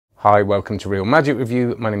Hi, welcome to Real Magic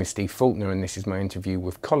Review. My name is Steve Faulkner and this is my interview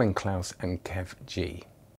with Collin Claus and Kev G.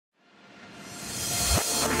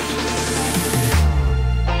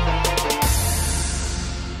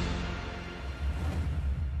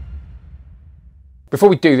 Before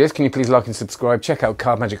we do this, can you please like and subscribe? Check out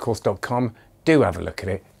cardmagiccourse.com. Do have a look at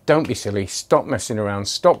it. Don't be silly. Stop messing around.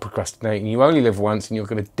 Stop procrastinating. You only live once and you're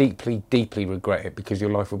going to deeply, deeply regret it because your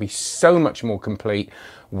life will be so much more complete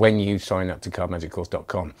when you sign up to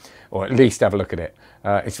cardmagiccourse.com, or at least have a look at it.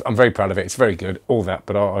 I'm very proud of it. It's very good, all that,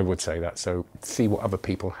 but I would say that. So see what other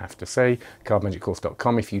people have to say.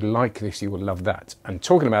 Cardmagiccourse.com. If you like this, you will love that. And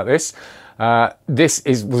talking about this,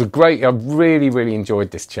 was a great, I really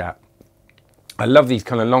enjoyed this chat. I love these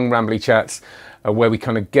kind of long rambly chats where we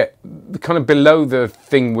kind of get below the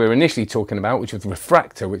thing we're initially talking about, which was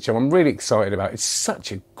Refractor, which I'm really excited about. It's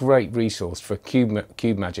such a great resource for cube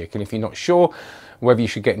magic, and if you're not sure whether you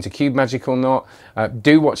should get into cube magic or not,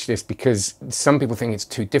 do watch this, because some people think it's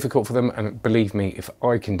too difficult for them, and believe me, if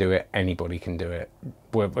I can do it, anybody can do it.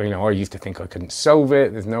 Well, you know, I used to think I couldn't solve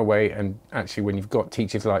it, there's no way, and actually when you've got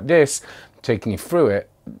teachers like this taking you through it,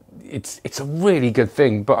 it's a really good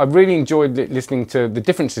thing. But I really enjoyed listening to the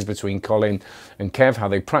differences between Collin and Kev, how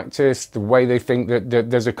they practice, the way they think, that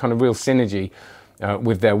there's a kind of real synergy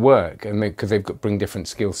with their work, and because they've got bring different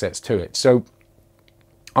skill sets to it. So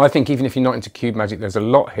I think even if you're not into cube magic, there's a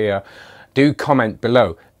lot here. Do comment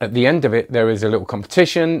below. At the end of it, there is a little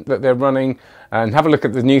competition that they're running, and have a look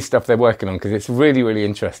at the new stuff they're working on, because it's really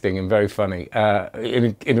interesting and very funny.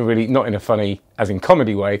 In a really, not in a funny as in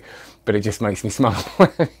comedy way, but it just makes me smile when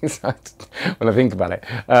I think about it.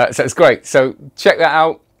 So it's great. So check that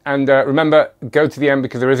out. And remember, go to the end,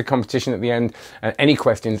 because there is a competition at the end. Any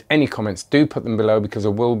questions, any comments, do put them below, because I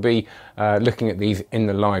will be looking at these in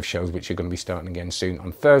the live shows, which are going to be starting again soon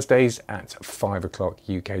on Thursdays at 5 o'clock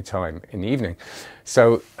UK time in the evening.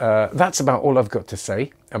 So that's about all I've got to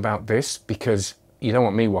say about this, because you don't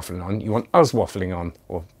want me waffling on, you want us waffling on,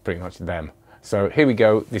 or pretty much them. So here we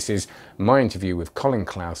go. This is my interview with Collin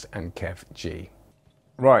Claus and Kev G.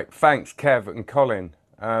 Right, thanks Kev and Collin.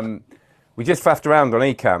 We just faffed around on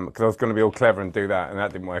Ecamm because I was going to be all clever and do that, and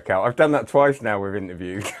that didn't work out. I've done that twice now with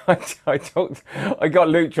interviews. I got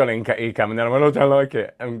Luch on Ecamm, and then I went, oh, I don't like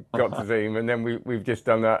it, and got to Zoom, and then we've just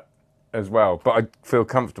done that as well. But I feel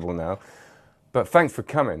comfortable now. But thanks for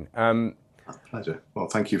coming. Pleasure. Well,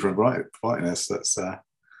 thank you for inviting us. That's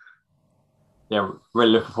yeah,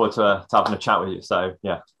 really looking forward to having a chat with you. So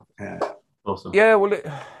yeah, awesome. Yeah, well,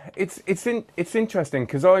 it's interesting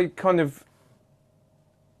because I kind of.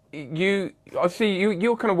 I see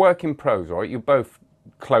you're kind of work in pros, right? You're both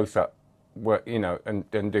close up work, you know, and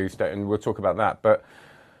do stuff, and we'll talk about that. But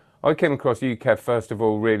I came across you, Kev, first of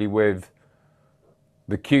all, really with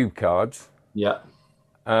the cube cards. Yeah.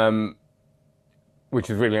 Which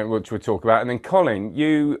is really what we'll talk about. And then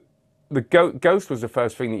Collin, the Ghost was the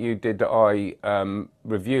first thing that you did that I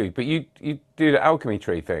reviewed, but you do the alchemy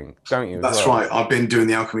tree thing, don't you? That's right. I've been doing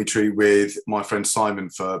the alchemy tree with my friend Simon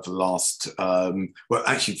for the last, well,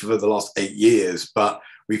 actually for the last 8 years, but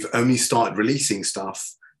we've only started releasing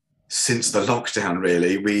stuff since the lockdown.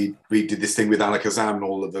 Really, we did this thing with Alakazam, and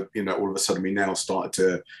all of a sudden we now started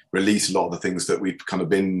to release a lot of the things that we've kind of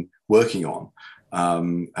been working on.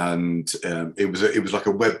 It was like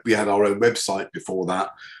a web. We had our own website before that.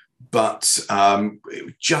 But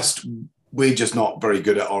we're just not very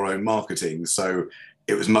good at our own marketing, so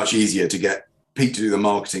it was much easier to get Pete to do the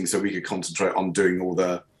marketing, so we could concentrate on doing all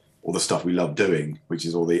the stuff we love doing, which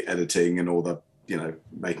is all the editing and all the, you know,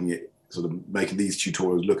 making these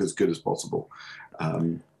tutorials look as good as possible.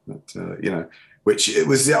 You know, which it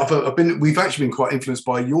was. We've actually been quite influenced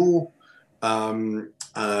by your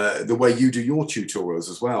the way you do your tutorials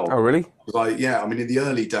as well. Oh, really? I mean, in the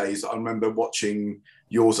early days, I remember watching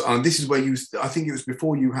yours, and this is where I think it was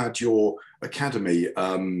before you had your academy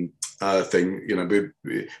thing, you know,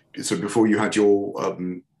 so before you had your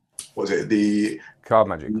what was it, the card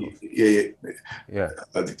magic course? Yeah.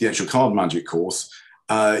 The actual card magic course.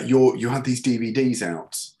 You had these DVDs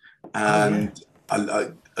out, and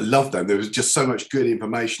I loved them. There was just so much good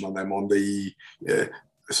information on them, on the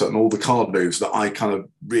all the card moves that I kind of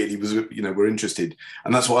really was, you know, were interested.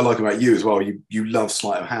 And that's what I like about you as well. You love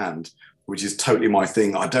sleight of hand, which is totally my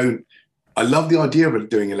thing. I love the idea of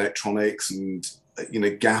doing electronics and, you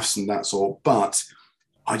know, gaffs and that sort, but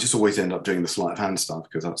I just always end up doing the sleight of hand stuff,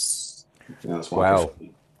 because that's, you know, that's what I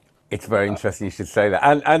prefer. It's very interesting you should say that,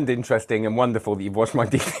 and interesting and wonderful that you've watched my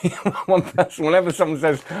DVD. One person, whenever someone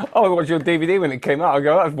says, "Oh, I watched your DVD when it came out," I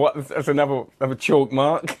go, "That's another chalk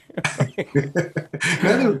mark."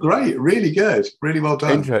 No, they were great, really good, really well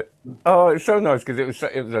done. Oh, it's so nice because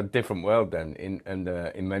it was a different world then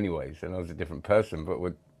in many ways, and I was a different person. But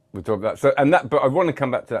we'll talk about But I want to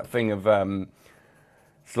come back to that thing of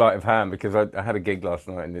sleight of hand because I had a gig last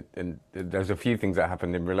night, and there's a few things that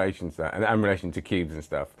happened in relation to that, and in relation to cubes and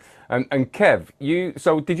stuff. And Kev,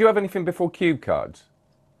 did you have anything before cube cards?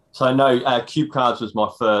 So no, Cube Cards was my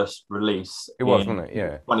first release. It was, wasn't it?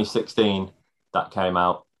 Yeah. 2016 that came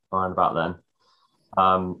out around about then.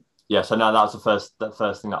 Yeah, so no, that was the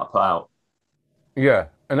first thing that I put out. Yeah.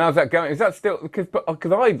 And how's that going? Is that still because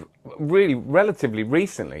I've really relatively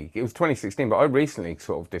recently, it was 2016, but I recently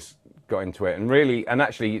sort of just got into it and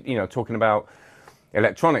actually, talking about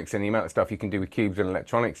electronics and the amount of stuff you can do with cubes and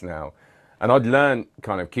electronics now. And I'd learned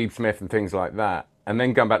kind of CubeSmith and things like that. And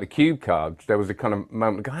then going back to cube cards, there was a kind of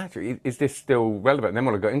moment, actually, is this still relevant? And then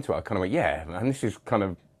when I got into it, I kind of went, yeah, and this is kind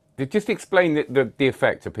of, just explain the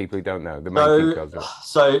effect to people who don't know, the main cube cards.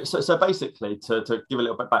 So basically, to give a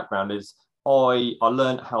little bit of background is, I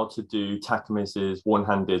learned how to do Takamis's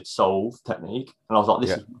one-handed solve technique, and I was like,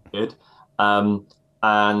 this is good.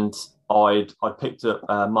 And I picked up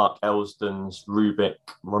Mark Elsden's Rubik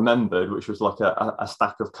Remembered, which was like a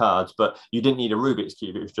stack of cards, but you didn't need a Rubik's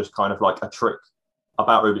Cube. It was just kind of like a trick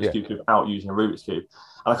about Rubik's Cube without using a Rubik's Cube.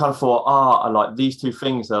 And I kind of thought, I like these two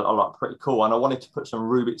things are like pretty cool. And I wanted to put some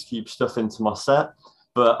Rubik's Cube stuff into my set,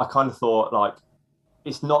 but I kind of thought like,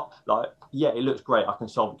 it's not like, it looks great, I can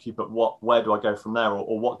solve the cube, but where do I go from there?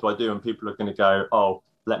 Or what do I do? And people are going to go, oh,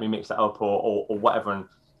 let me mix that up or whatever. And,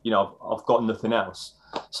 I've got nothing else.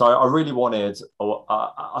 So I really wanted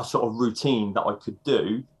a sort of routine that I could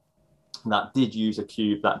do that did use a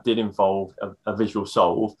cube, that did involve a visual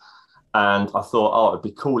solve. And I thought, it'd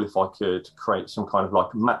be cool if I could create some kind of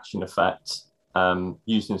like matching effect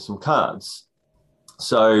using some cards.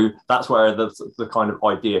 So that's where the kind of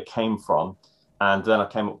idea came from. And then I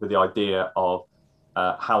came up with the idea of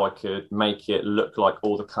how I could make it look like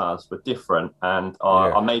all the cards were different. And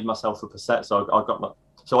I made myself up a set. So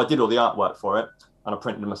I did all the artwork for it, and I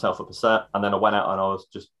printed myself up a set. And then I went out and I was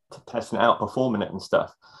just testing it out, performing it and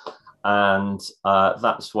stuff. And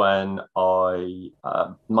that's when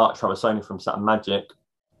Mark Traversoni from Saturn Magic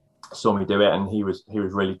saw me do it, and he was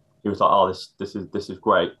like, oh, this is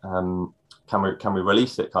great. Can we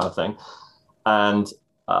release it, kind of thing? And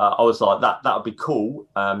I was like, that would be cool.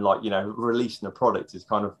 Releasing a product is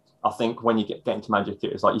kind of, I think when you get into Magic,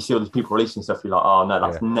 it's like you see all these people releasing stuff, you're like, oh no,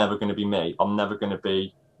 that's never going to be me. I'm never going to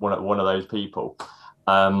be one of those people.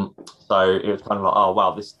 So it was kind of like, oh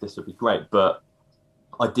wow, this would be great. But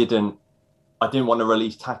I didn't want to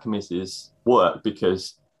release Takamis's work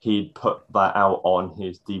because he'd put that out on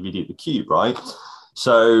his DVD, The Cube, right?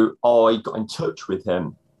 So I got in touch with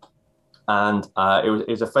him. And it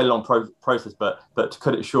was a fairly long process, but to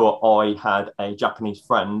cut it short, I had a Japanese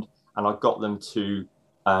friend, and I got them to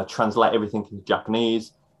translate everything into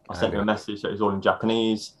Japanese. I sent them a message that it was all in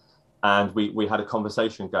Japanese, and we had a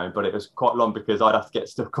conversation going. But it was quite long because I'd have to get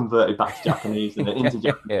stuff converted back to Japanese and then into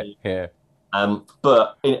Japanese.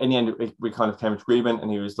 But in the end, we kind of came to agreement, and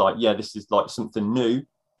he was like, "Yeah, this is like something new,"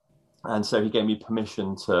 and so he gave me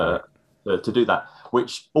permission to do that,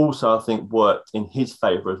 which also I think worked in his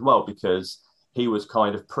favor as well, because he was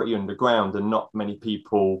kind of pretty underground and not many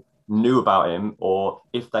people knew about him, or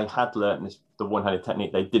if they had learned the one-handed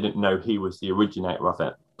technique, they didn't know he was the originator of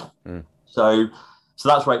it. So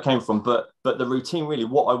that's where it came from. But the routine, really,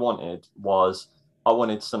 what I wanted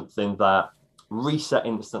something that reset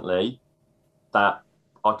instantly, that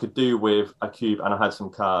I could do with a cube, and I had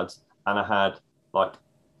some cards, and I had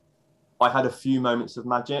a few moments of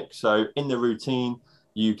magic. So in the routine,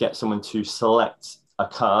 you get someone to select a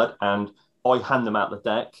card, and I hand them out the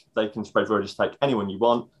deck. They can spread or just take anyone you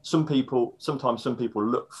want. Sometimes some people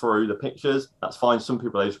look through the pictures. That's fine. Some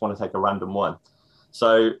people, they just want to take a random one.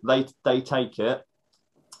 So they take it,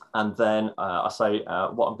 and then I say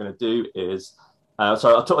what I'm going to do is.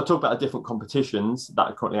 So I talk about the different competitions that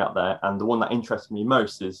are currently out there, and the one that interests me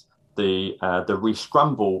most is the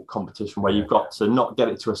re-scramble competition, where you've got to not get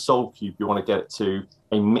it to a solve cube, you want to get it to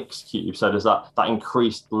a mixed cube. So there's that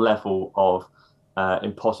increased level of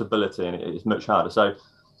impossibility, and it is much harder.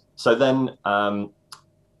 So then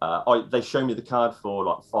they show me the card for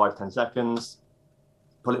like 5-10 seconds,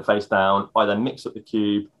 pull it face down. I then mix up the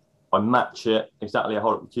cube, I match it exactly. I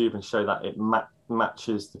hold up the cube and show that it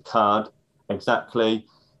matches the card exactly.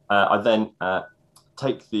 I then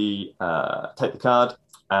take the card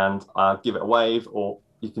and give it a wave, or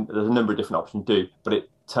there's a number of different options to do, but it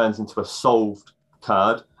turns into a solved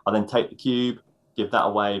card. I then take the cube, give that a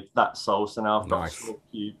wave, that solves. So now I've got a solved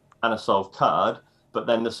cube and a solved card, but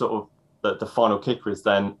then the sort of the final kicker is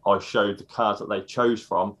then I showed the cards that they chose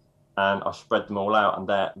from, and I spread them all out, and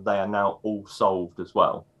they are now all solved as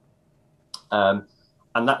well.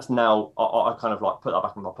 And that's now, I kind of like put that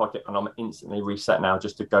back in my pocket, and I'm instantly reset now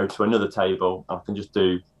just to go to another table, and I can just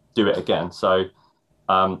do it again. So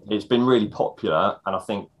it's been really popular, and I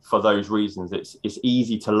think for those reasons, it's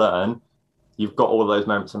easy to learn. You've got all those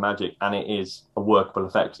moments of magic, and it is a workable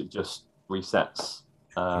effect. It just resets.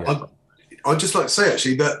 I'd just like to say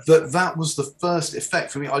actually that was the first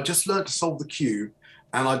effect for me. I just learned to solve the cube,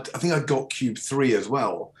 and I think I got cube 3 as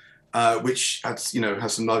well, which has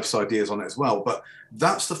some nice ideas on it as well. But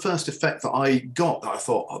that's the first effect that I got that I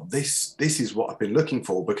thought, oh, this is what I've been looking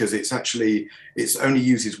for, because it's only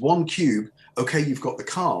uses one cube. Okay, you've got the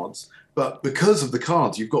cards, but because of the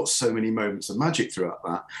cards, you've got so many moments of magic throughout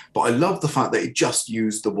that. But I love the fact that it just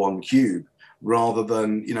used the one cube, rather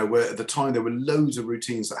than, where at the time there were loads of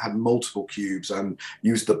routines that had multiple cubes and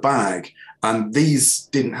used the bag, and these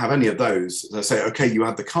didn't have any of those. As I say, okay, you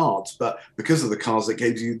had the cards, but because of the cards, it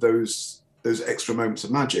gave you those extra moments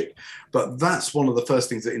of magic. But that's one of the first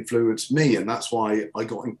things that influenced me, and that's why I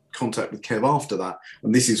got in contact with Kev after that.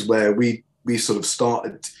 And this is where we sort of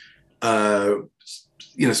started,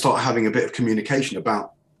 start having a bit of communication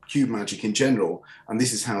about cube magic in general. And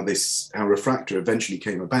this is how Refractor eventually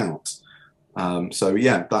came about. So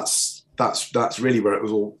yeah, that's really where it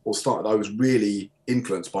was all started. I was really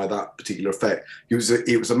influenced by that particular effect. It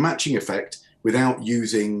was a matching effect without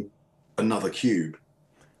using another cube,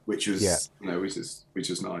 which was which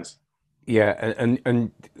is nice. Yeah,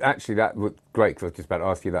 and actually that was great, because I was just about to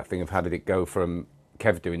ask you that thing of how did it go from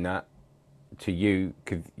Kev doing that to you,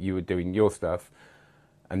 because you were doing your stuff,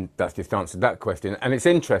 and that's just answered that question. And it's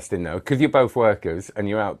interesting though, because you're both workers and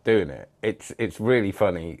you're out doing it. It's really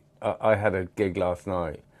funny. I had a gig last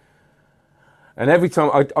night, and every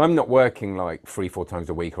time I'm not working like 3-4 times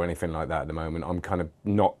a week or anything like that at the moment. I'm kind of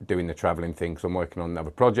not doing the traveling thing, so I'm working on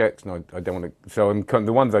other projects, and I don't want to. So I'm kind of,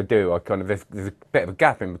 the ones I do, there's a bit of a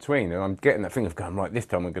gap in between, and I'm getting that thing of going, right, this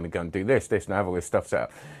time I'm going to go and do this, and I have all this stuff set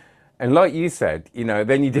up. And like you said,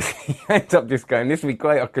 then you just you end up just going, this would be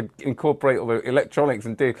great, I could incorporate all the electronics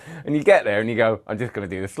and you get there and you go, I'm just going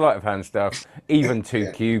to do the sleight of hand stuff. Even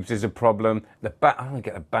 2 cubes is a problem. I'm going to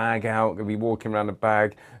get the bag out, I'm going to be walking around the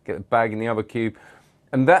bag, get the bag in the other cube.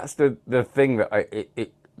 And that's the thing that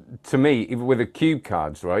to me, even with the cube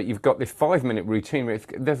cards, right, you've got this 5-minute routine where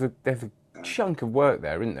there's a chunk of work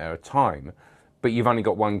there, isn't there, a time. But you've only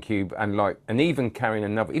got 1 cube, and even carrying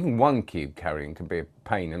even 1 cube carrying can be a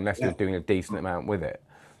pain unless you're doing a decent amount with it.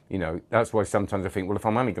 That's why sometimes I think, well, if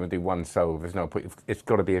I'm only going to do 1 solve, there's no point. It's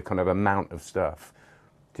got to be a kind of amount of stuff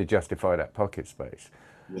to justify that pocket space.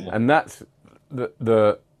 Yeah. And that's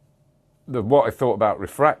the what I thought about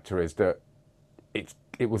Refractor is that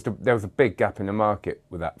there was a big gap in the market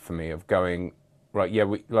with that for me, of going, right, yeah,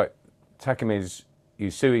 we like Takami's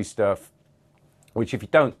Usui stuff, which if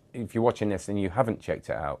you're watching this and you haven't checked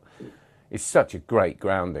it out, it's such a great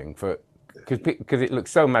grounding because it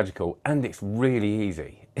looks so magical and it's really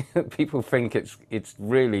easy. People think it's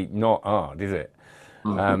really not hard, is it?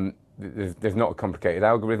 Mm-hmm. There's not a complicated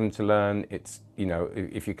algorithm to learn. It's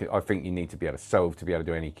if you can, I think you need to be able to solve to be able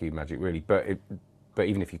to do any cube magic really. But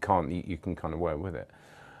even if you can't, you can kind of work with it.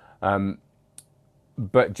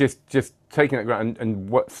 But just taking that ground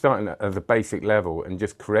and starting at the basic level and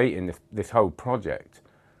just creating this whole project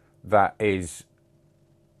that is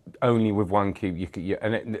only with 1 cube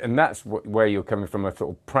and that's where you're coming from, a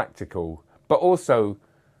sort of practical, but also,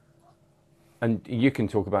 and you can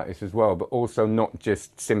talk about this as well, but also not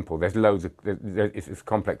just simple. There's loads of it's as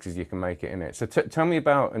complex as you can make it in it. So tell me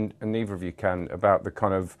about, and neither of you can, about the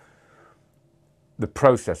kind of the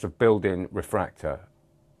process of building Refractor.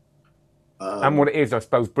 And what it is, I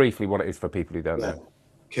suppose, briefly, what it is for people who don't know.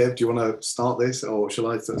 Kev, do you want to start this, or shall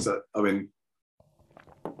I?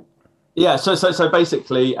 Yeah. So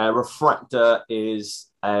basically, Refractor is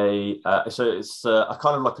it's a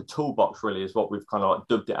kind of like a toolbox, really, is what we've kind of like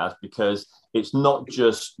dubbed it as, because it's not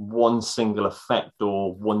just one single effect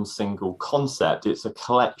or one single concept. It's a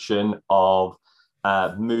collection of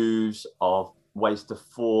moves, of ways to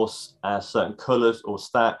force certain colours or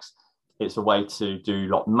stacks. It's a way to do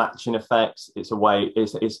like matching effects. It's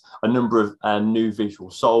a number of new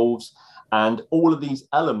visual solves, and all of these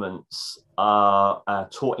elements are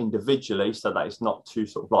taught individually so that it's not too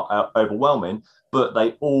sort of like overwhelming, but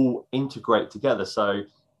they all integrate together. So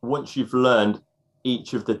once you've learned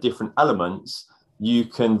each of the different elements, you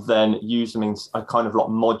can then use them in a kind of like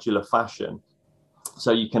modular fashion.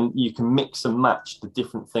 So you can mix and match the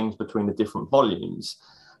different things between the different volumes,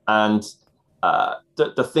 and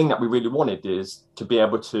the thing that we really wanted is to be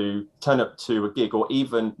able to turn up to a gig, or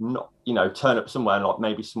even not, you know, turn up somewhere and like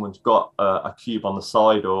maybe someone's got a cube on the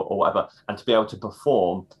side or whatever, and to be able to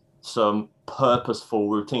perform some purposeful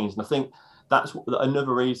routines. And I think that's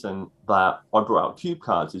another reason that I brought out cube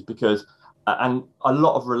cards, is because and a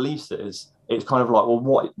lot of releases, it's kind of like,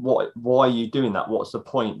 well, why are you doing that? What's the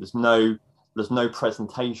point? There's no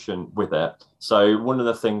presentation with it. So one of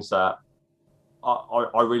the things that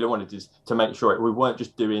I really wanted is to make sure we weren't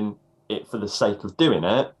just doing it for the sake of doing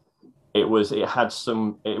it. It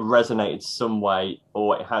resonated some way,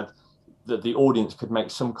 or it had that the audience could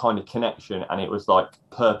make some kind of connection, and it was like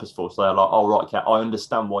purposeful. So they're like, oh right, okay, I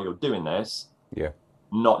understand why you're doing this. Yeah.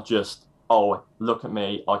 Not just, oh, look at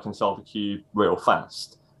me, I can solve a cube real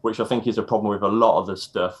fast, which I think is a problem with a lot of the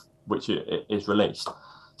stuff which is released.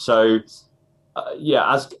 So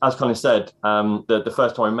yeah, as Colin said, the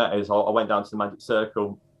first time we met is I went down to the Magic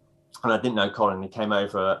Circle, and I didn't know Colin. He came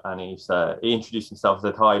over and he introduced himself,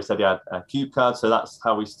 said hi. He said he had a cube card, so that's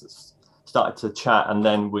how we started to chat, and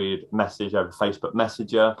then we'd message over Facebook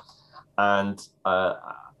Messenger, and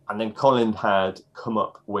then Colin had come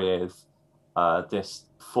up with this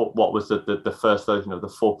what was the first version of the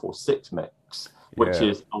 446 mix, which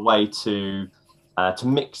is a way to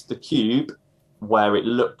mix the cube where it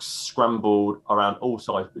looks scrambled around all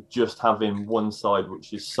sides, but just having one side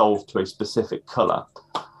which is solved to a specific color.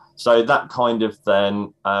 So that kind of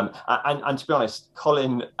then, and to be honest,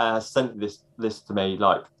 Colin sent this to me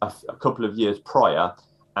like a couple of years prior,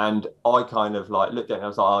 and I kind of like looked at it and I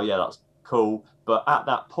was like, oh yeah, that's cool. But at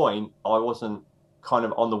that point, I wasn't kind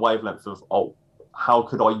of on the wavelength of, oh, how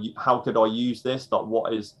could I use this? Like,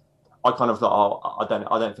 what is? I kind of thought, oh, I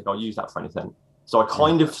don't think I'll use that for anything. So I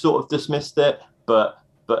kind of sort of dismissed it, but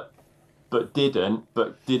then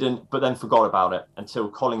forgot about it until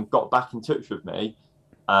Colin got back in touch with me,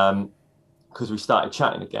 because we started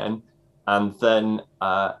chatting again, and then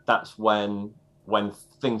that's when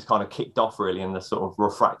things kind of kicked off really, and the sort of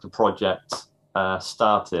Refractor project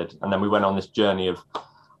started, and then we went on this journey of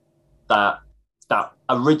that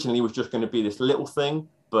originally was just going to be this little thing,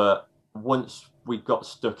 but once we got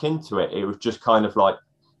stuck into it, it was just kind of like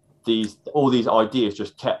all these ideas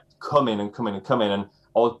just kept coming, and I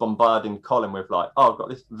was bombarding Colin with like, oh, I've got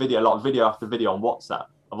this video after video on WhatsApp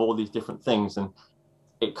of all these different things, and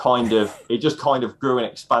it just kind of grew and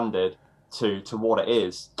expanded to what it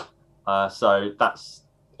is. So that's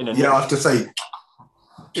I have to say,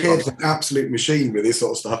 Kid's an absolute machine with this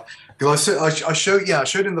sort of stuff, because I showed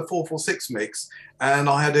him the 446 mix, and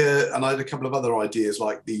I had a couple of other ideas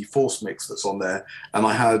like the Force mix that's on there, and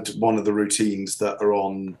I had one of the routines that are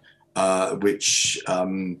on which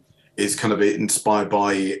is kind of inspired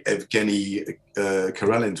by Evgeny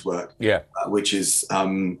Karelin's work, which is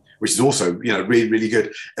also, you know, really, really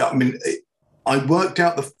good. I mean, I worked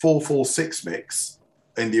out the 446 mix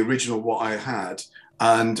in the original what I had,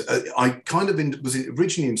 and I kind of was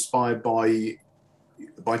originally inspired by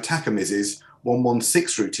Takamiz's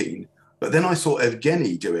 116 routine, but then I saw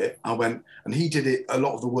Evgeny do it. I went, and he did it a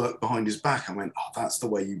lot of the work behind his back. I went, oh, that's the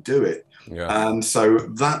way you do it. And so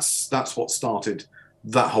that's what started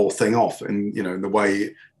that whole thing off, and you know, in the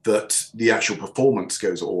way that the actual performance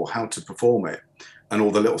goes, or how to perform it, and all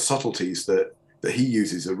the little subtleties that he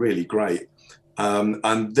uses are really great.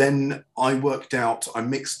 And then I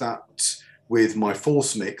mixed that with my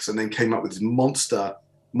Force mix, and then came up with this monster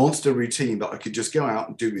routine that I could just go out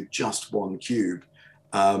and do with just one cube.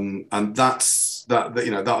 And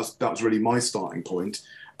that was really my starting point.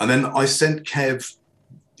 And then I sent Kev,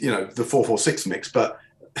 you know, the 446 mix, but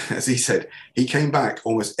as he said, he came back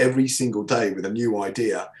almost every single day with a new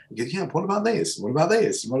idea. He goes, yeah, what about this? What about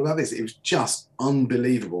this? What about this? It was just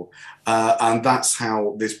unbelievable. And that's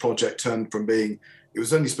how this project turned from being, it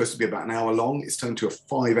was only supposed to be about an hour long. It's turned to a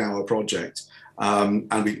 5-hour project. And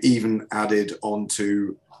we've even added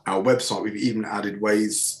onto our website, we've even added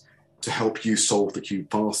ways to help you solve the cube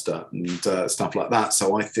faster and stuff like that.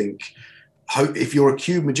 So I think, if you're a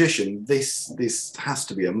cube magician, this has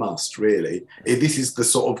to be a must, really. This is the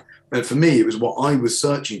sort of, for me, it was what I was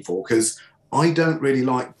searching for, because I don't really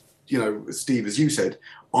like, you know, Steve, as you said,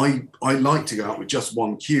 I like to go out with just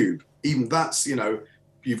one cube. Even that's, you know,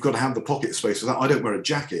 you've got to have the pocket space for that. I don't wear a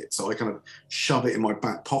jacket, so I kind of shove it in my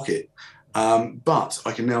back pocket. But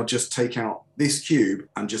I can now just take out this cube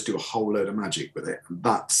and just do a whole load of magic with it. And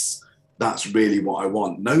that's really what I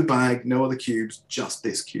want. No bag, no other cubes, just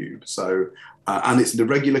this cube. So, and it's the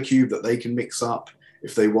regular cube that they can mix up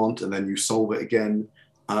if they want, and then you solve it again.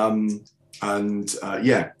 Yeah,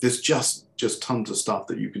 there's just tons of stuff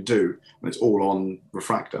that you can do, and it's all on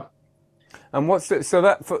Refractor. And what's the, so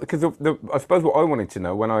that because I suppose what I wanted to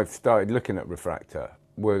know when I started looking at refractor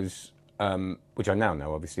was, which I now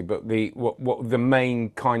know obviously, but what the main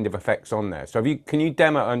kind of effects on there. So can you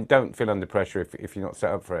demo, and don't feel under pressure if you're not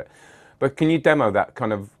set up for it, but can you demo that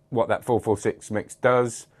kind of what that 446 mix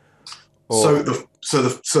does? So the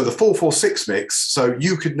 446 mix. So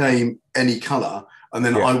you could name any color, and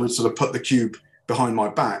then I would sort of put the cube behind my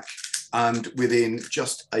back, and within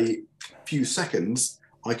just a few seconds,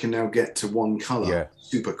 I can now get to one color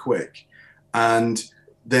super quick. And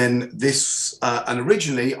then this, and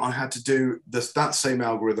originally I had to do that same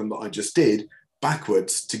algorithm that I just did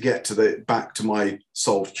backwards to get to back to my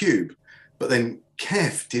solved cube. But then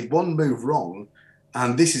Kev did one move wrong,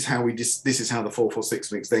 and this is how the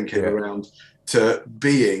 446 mix then came around to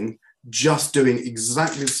being just doing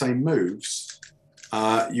exactly the same moves.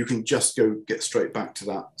 You can just get straight back to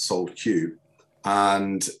that solved cube.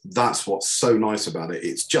 And that's what's so nice about it.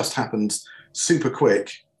 It's just happened super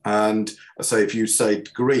quick. And I say, if you say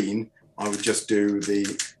green, I would just do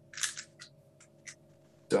the,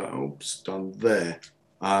 oops, done there.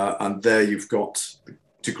 And there you've got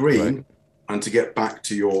to green, and to get back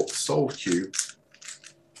to your solved cube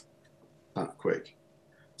that quick.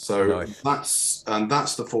 So that's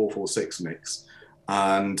the 446 mix.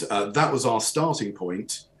 And that was our starting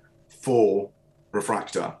point for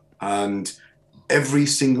refractor. And every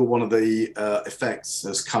single one of the effects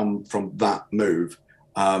has come from that move.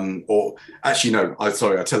 Or actually, no, I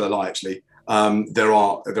tell a lie. Actually, there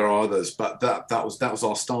are others, but that was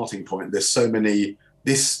our starting point. There's so many.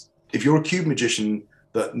 If you're a cube magician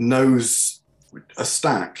that knows a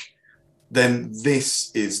stack, then this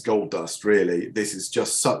is gold dust. Really, this is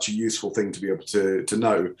just such a useful thing to be able to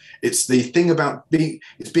know. It's the thing about being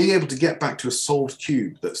able to get back to a solved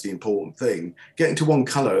cube that's the important thing. Getting to one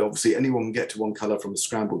color, obviously, anyone can get to one color from a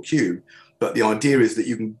scrambled cube, but the idea is that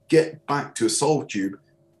you can get back to a solved cube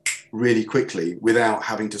really quickly without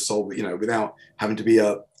having to solve it. Without having to be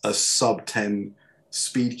a sub 10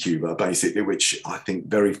 speed cuber, basically, which I think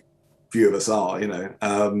very few of us are.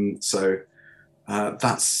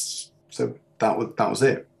 So that was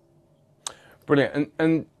it. Brilliant.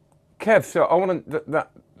 And Kev, so I want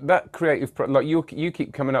that creative, like you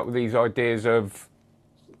keep coming up with these ideas of,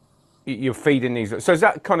 you're feeding these. So is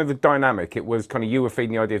that kind of the dynamic? It was kind of you were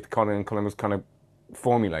feeding the ideas to Collin, and Collin was kind of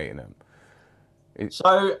formulating them.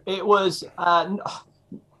 So it was not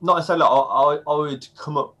necessarily. I would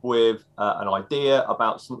come up with an idea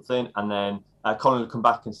about something, and then Collin would come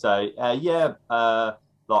back and say,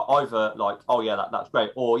 like either like, oh yeah, that's great,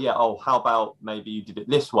 or yeah, oh, how about maybe you did it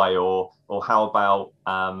this way, or how about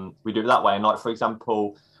we do it that way. And like, for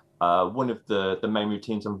example, one of the main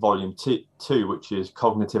routines on volume two, which is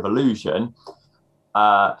cognitive illusion,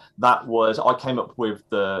 that was, I came up with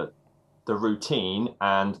the routine,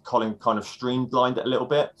 and Collin kind of streamlined it a little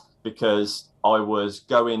bit, because I was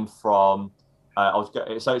going from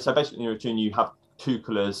so basically in the routine you have two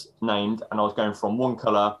colors named, and I was going from one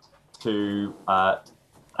color to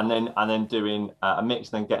and then doing a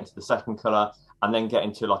mix, and then getting to the second color, and then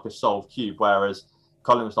getting to like a solved cube. Whereas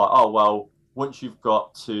Collin was like, oh well, once you've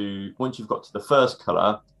got to the first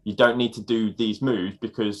color, you don't need to do these moves,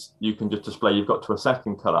 because you can just display you've got to a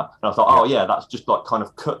second color. And I thought, oh yeah, that's just like kind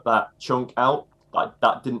of cut that chunk out, like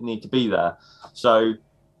that didn't need to be there. So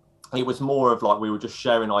it was more of like we were just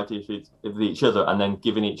sharing ideas with each other, and then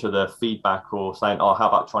giving each other feedback, or saying, oh, how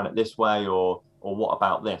about trying it this way, or what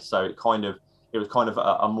about this? So it was kind of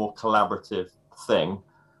a more collaborative thing,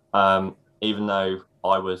 even though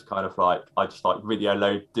I was kind of like, I just like do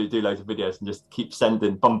loads of videos and just keep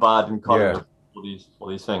bombarding Collin with all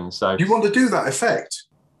these things. So you want to do that effect?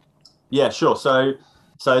 Yeah, sure. So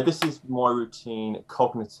this is my routine,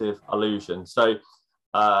 cognitive illusion. So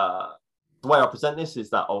the way I present this is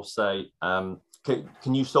that I'll say, can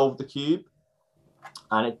you solve the cube?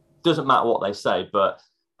 And it doesn't matter what they say, but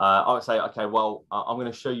I would say, okay, well, I'm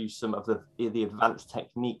going to show you some of the advanced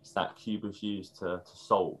techniques that cube was used to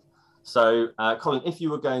solve. So, Collin, if you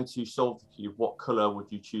were going to solve the cube, what color would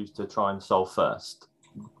you choose to try and solve first?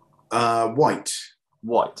 White.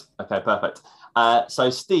 White. Okay, perfect. So,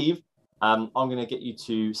 Steve, I'm going to get you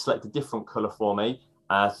to select a different color for me.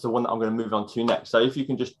 So, one that I'm going to move on to next. So, if you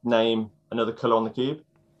can just name another color on the cube.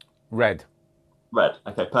 Red. Red.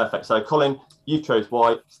 Okay, perfect. So, Collin, you chose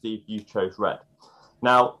white. Steve, you chose red.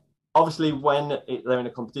 Now, obviously, when they're in a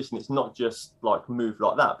competition, it's not just like move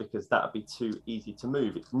like that, because that would be too easy to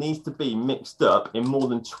move. It needs to be mixed up in more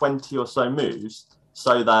than 20 or so moves,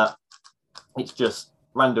 so that it's just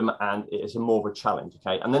random and it is more of a challenge.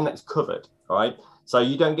 Okay, and then that's covered. All right. So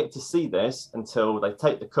you don't get to see this until they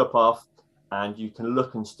take the cup off, and you can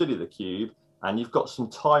look and study the cube. and you've got some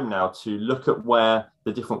time now to look at where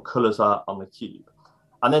the different colours are on the cube.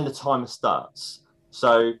 And then the timer starts.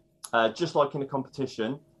 So just like in a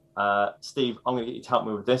competition, Steve, I'm going to get you to help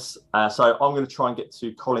me with this. So I'm going to try and get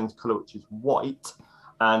to Collin's colour, which is white.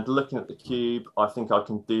 And looking at the cube, I think I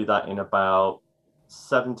can do that in about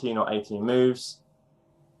 17 or 18 moves.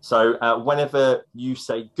 So whenever you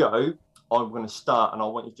say go, I'm going to start, and I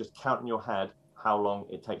want you to just count in your head how long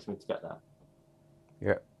it takes me to get there.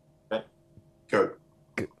 Yeah. Okay.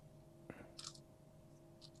 Go.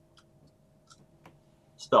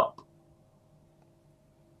 Stop.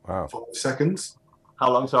 Wow. 5 seconds.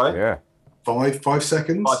 How long, sorry? Yeah. 5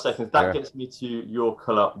 seconds. 5 seconds. That gets me to your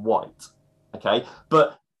colour white. Okay.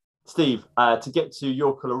 But Steve, to get to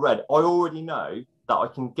your colour red, I already know that I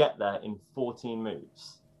can get there in 14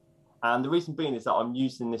 moves. And the reason being is that I'm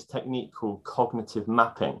using this technique called cognitive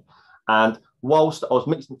mapping. And whilst I was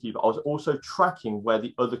mixing the cube, I was also tracking where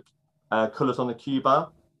the other colours on the cube are.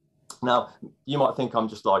 Now, you might think I'm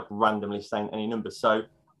just like randomly saying any numbers. So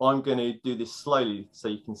I'm going to do this slowly so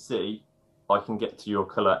you can see I can get to your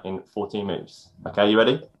colour in 14 moves. Okay, you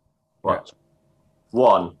ready? Right.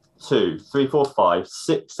 1, 2, 3, 4, 5,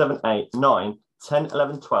 6, 7, 8, 9, 10,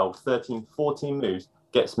 11, 12, 13, 14 moves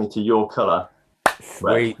gets me to your colour.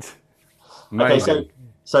 Sweet. Amazing. Okay,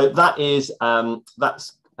 so that is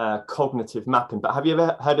that's cognitive mapping. But have you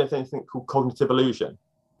ever heard of anything called cognitive illusion?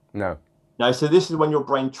 No. No. So this is when your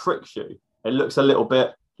brain tricks you. It looks a little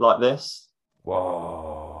bit like this.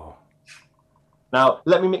 Whoa. Now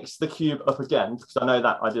let me mix the cube up again because I know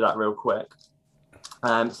that I did that real quick.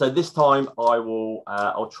 So this time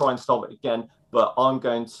I'll try and solve it again, but I'm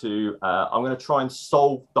going to try and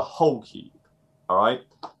solve the whole cube. All right,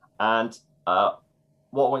 and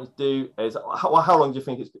what I want you to do is, how long do you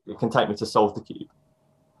think it can take me to solve the cube?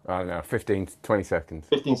 I don't know, 15 to 20 seconds.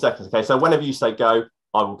 15 seconds. Okay, so whenever you say go,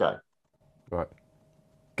 I will go. Right.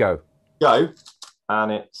 Go. Go,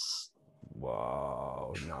 and it's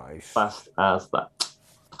Whoa, nice. fast as that.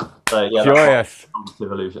 So yeah, Joyous. that's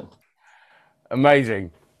cognitive illusion.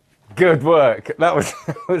 Amazing. Good work. That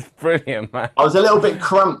was brilliant, man. I was a little bit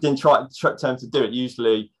cramped in trying to do it.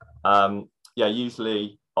 Usually, I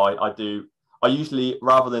usually,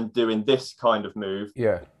 rather than doing this kind of move,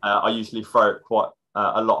 I usually throw it quite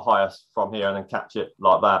a lot higher from here and then catch it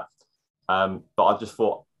like that. But I just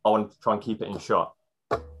thought I wanted to try and keep it in shot.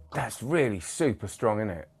 That's really super strong, isn't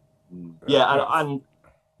it? Yeah, and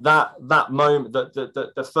that moment,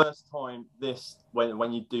 the first time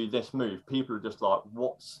when you do this move, people are just like,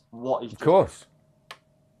 what is? Of course.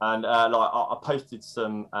 And I posted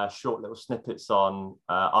some short little snippets on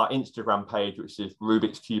our Instagram page, which is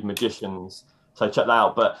Rubik's Cube Magicians. So check that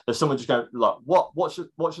out. But there's someone just going like, what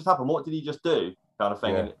just happened? What did he just do? Kind of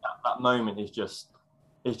thing. Yeah. And that moment is just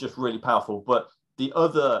really powerful. But the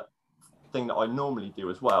other thing that I normally do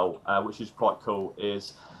as well, which is quite cool,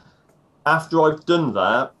 is after I've done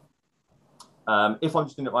that, if I'm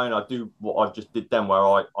just doing it my own, I do what I just did then, where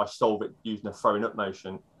I solve it using a throwing up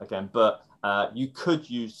motion again. But you could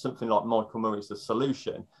use something like Michael Murray's The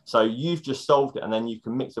Solution. So you've just solved it, and then you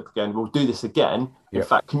can mix up again. We'll do this again. In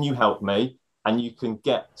fact, can you help me? And you can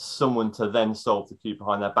get someone to then solve the cube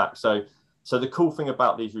behind their back. So the cool thing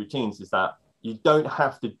about these routines is that you don't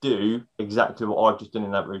have to do exactly what I've just done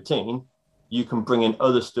in that routine. You can bring in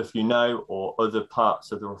other stuff or other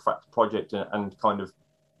parts of the Refractor project and kind of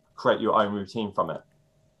create your own routine from it.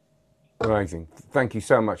 Amazing. Thank you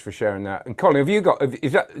so much for sharing that. And Collin, do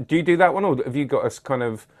you do that one, or have you got us kind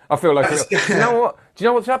of, I feel like, do you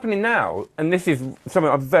know what's happening now? And this is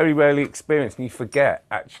something I've very rarely experienced, and you forget,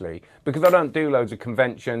 actually, because I don't do loads of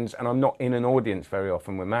conventions and I'm not in an audience very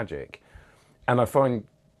often with magic. And I find,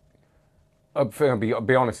 I'll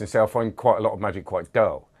be honest and say, I find quite a lot of magic quite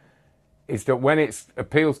dull. Is that when it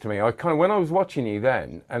appeals to me, when I was watching you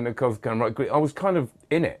then, and I was going, right, I was kind of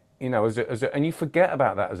in it. And you forget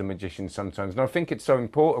about that as a magician sometimes. And I think it's so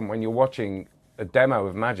important when you're watching a demo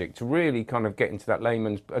of magic to really kind of get into that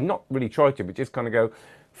layman's, and not really try to, but just kind of go,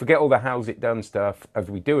 forget all the how's it done stuff as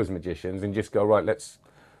we do as magicians, and just go, right, let's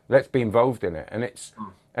be involved in it.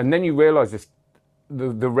 And then you realise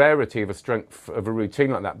the rarity of a strength of a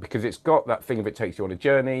routine like that, because it's got that thing of it takes you on a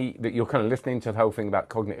journey, that you're kind of listening to the whole thing about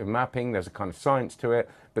cognitive mapping. There's a kind of science to it,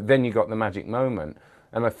 but then you got the magic moment.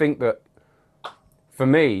 And I think that, for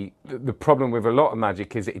me, the problem with a lot of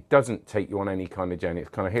magic is it doesn't take you on any kind of journey. It's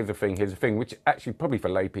kind of here's a thing, which actually probably for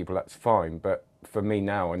lay people that's fine, but for me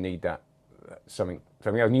now I need that something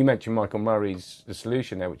else. And you mentioned Michael Murray's The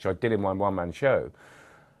Solution there, which I did in my one-man show.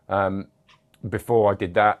 Before I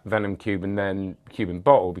did that, Venom Cube and then Cube and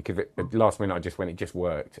Bottle, because at last minute I just went, it just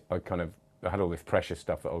worked. I had all this pressure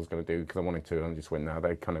stuff that I was going to do because I wanted to, and I just went, no,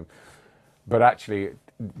 they kind of but actually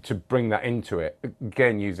to bring that into it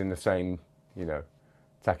again, using the same,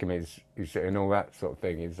 Takami's and all that sort of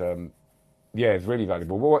thing is, it's really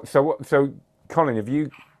valuable. So Colin, have you,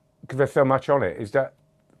 because there's so much on it, is that,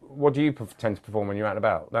 what do you tend to perform when you're out and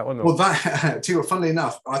about? That one? Or? Well, that too. Funnily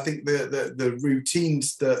enough, I think the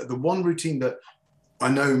routines, the one routine that I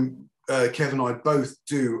know Kev and I both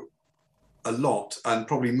do a lot, and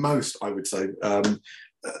probably most, I would say.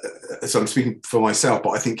 So I'm speaking for myself,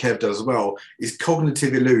 but I think Kev does as well. Is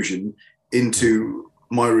cognitive illusion into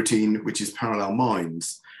my routine, which is parallel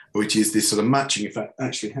minds, which is this sort of matching effect.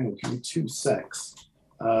 Actually, hang on, give me 2 secs.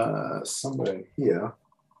 Somewhere here.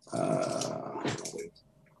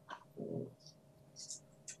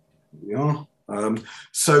 We are.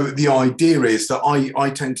 So the idea is that I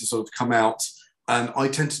tend to sort of come out and I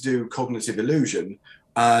tend to do cognitive illusion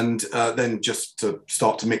and then just to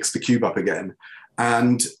start to mix the cube up again.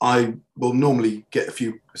 And I will normally get a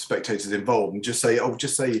few spectators involved and just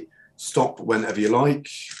say stop whenever you like.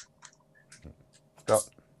 Stop.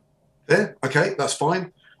 There, okay, that's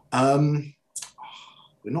fine. We're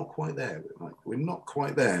not quite there. We're not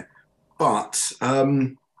quite there. But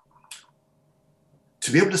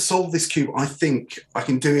to be able to solve this cube, I think I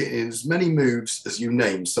can do it in as many moves as you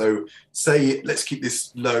name. So say, let's keep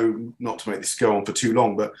this low, not to make this go on for too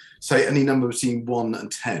long, but say any number between 1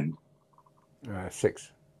 and 10.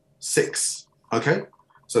 6. 6, okay.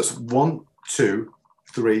 So it's 1, 2,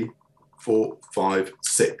 3, 4, 5,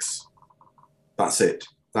 6. That's it.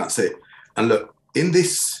 That's it. And look, in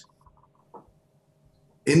this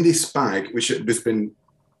bag, which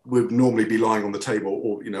would normally be lying on the table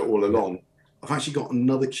or all along, I've actually got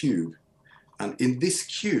another cube, and in this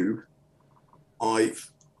cube, can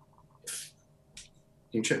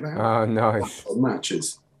you check that out? Oh, nice.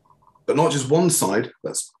 Matches, but not just one side.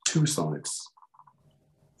 That's 2 sides,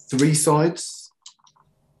 3 sides,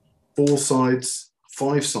 4 sides,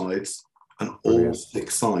 5 sides, and all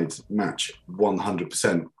 6 sides match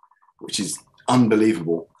 100%, which is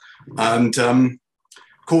unbelievable. And of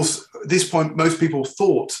course, at this point, most people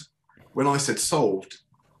thought when I said solved,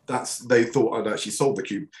 they thought I'd actually solved the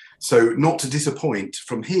cube. So not to disappoint,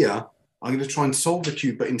 from here, I'm going to try and solve the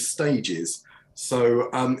cube, but in stages. So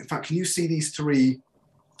in fact, can you see these three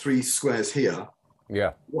squares here?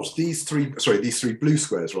 Yeah. Watch these 3 blue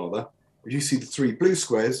squares rather. If you see the 3 blue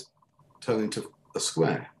squares turn into a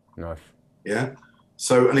square. Nice. Yeah.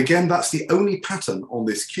 So, and again, that's the only pattern on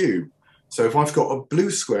this cube. So if I've got a blue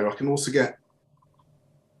square, I can also get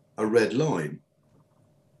a red line.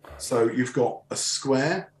 So you've got a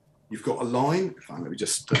square, you've got a line. Let me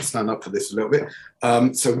just stand up for this a little bit.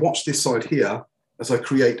 So watch this side here as I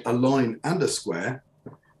create a line and a square.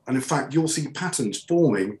 And in fact, you'll see patterns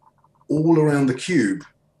forming all around the cube,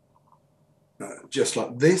 just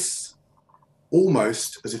like this,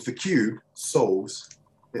 almost as if the cube solves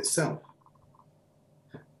itself.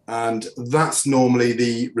 And that's normally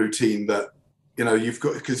the routine that you've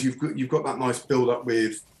got, because you've got that nice build up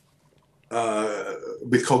with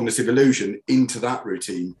cognitive illusion into that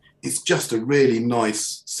routine. It's just a really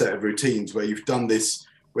nice set of routines where you've done this,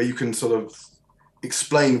 where you can sort of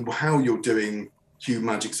explain how you're doing cube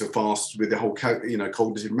magic so fast with the whole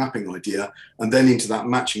cognitive mapping idea, and then into that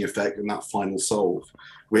matching effect and that final solve,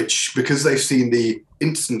 which, because they've seen the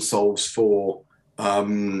instant solves for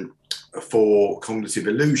cognitive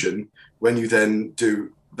illusion, when you then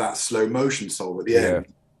do that slow motion solve at the end,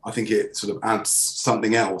 I think it sort of adds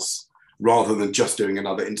something else rather than just doing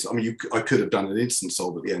another instant. I mean, I could have done an instant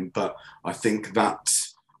solve at the end, but I think that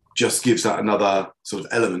just gives that another sort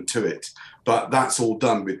of element to it. But that's all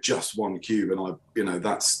done with just one cube, and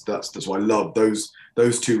that's why I love those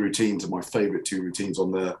 2 routines. Are my favorite 2 routines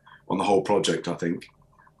on the whole project, I think.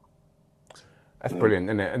 That's brilliant,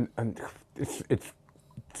 isn't it? And it's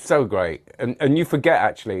so great, and you forget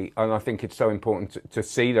actually, and I think it's so important to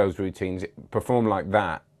see those routines perform like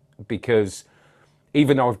that, because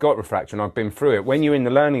even though I've got refraction, I've been through it. When you're in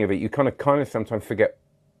the learning of it, you kind of sometimes forget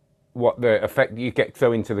what the effect. You get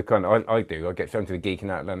so into the I get so into the geeking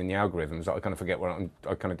out, learning the algorithms that I kind of forget I'm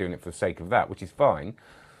kind of doing it for the sake of that, which is fine.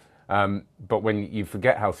 But when you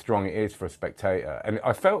forget how strong it is for a spectator, and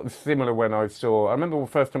I felt similar when I remember the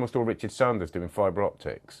first time I saw Richard Sanders doing fibre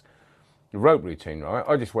optics, the rope routine, right?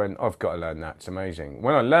 I just went, I've got to learn that. It's amazing.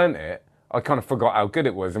 When I learned it, I kind of forgot how good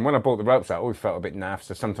it was. And when I bought the ropes out, I always felt a bit naff,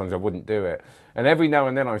 so sometimes I wouldn't do it. And every now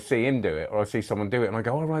and then I see him do it, or I see someone do it, and I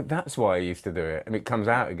go, all right, that's why I used to do it. And it comes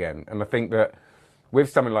out again. And I think that with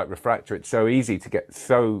something like Refractor, it's so easy to get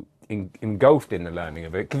so engulfed in the learning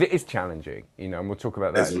of it, because it is challenging, and we'll talk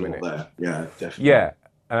about that in a minute. Yeah, definitely. Yeah.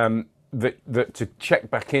 that to check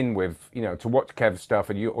back in with, you know, to watch Kev's stuff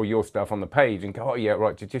and your stuff on the page and go, oh yeah,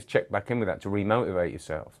 right, to just check back in with that, to remotivate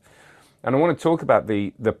yourself. And I want to talk about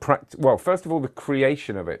well, first of all, the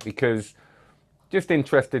creation of it, because just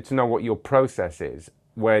interested to know what your process is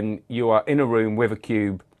when you are in a room with a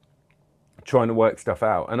cube trying to work stuff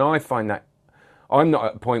out. And I find that I'm not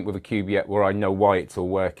at a point with a cube yet where I know why it's all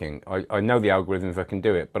working. I know the algorithms, I can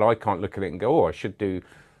do it, but I can't look at it and go, oh, I should do.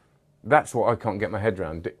 That's what I can't get my head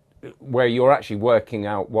around, where you're actually working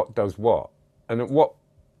out what does what. And at what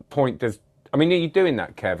point does, I mean, are you doing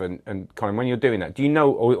that, Kev, and Colin, when you're doing that, do you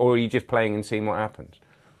know, or are you just playing and seeing what happens?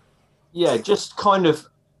 Yeah, just kind of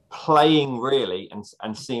playing really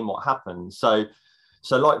and seeing what happens. So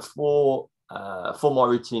like for my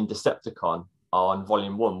routine Decepticon on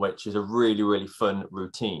Volume 1, which is a really, really fun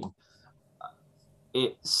routine,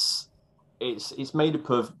 it's made up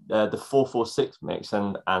of the 446 mix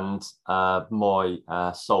and my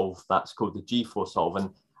solve that's called the G4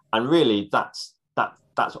 solve, and really that's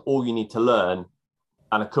all you need to learn,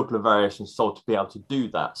 and a couple of variations solved to be able to do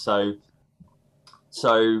that. So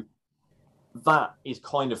that is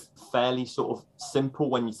kind of fairly sort of simple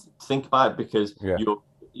when you think about it, because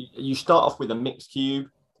you start off with a mixed cube,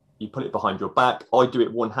 you put it behind your back. I do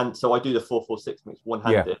it one hand, so I do the 446 mix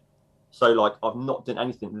one-handed. Yeah. So like I've not done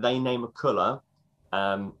anything. They name a color,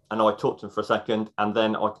 and I talk to them for a second, and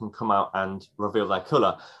then I can come out and reveal their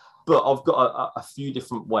color. But I've got a few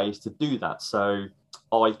different ways to do that. So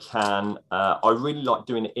I can, I really like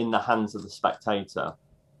doing it in the hands of the spectator.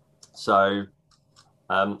 So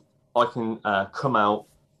I can come out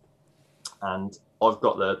and I've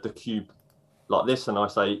got the cube like this, and I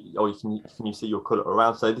say, oh, can you see your color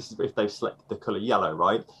around? So this is if they've selected the color yellow,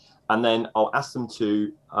 right? And then I'll ask them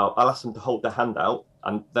to hold their hand out,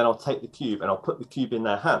 and then I'll take the cube and I'll put the cube in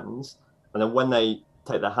their hands, and then when they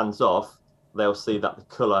take their hands off, they'll see that the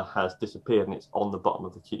color has disappeared and it's on the bottom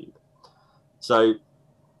of the cube. So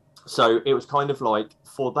it was kind of like,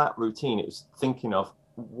 for that routine, it was thinking of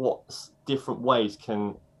what different ways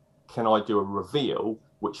can I do a reveal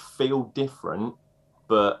which feel different,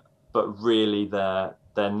 but really they're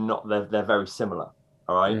very similar.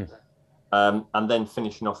 All right. And then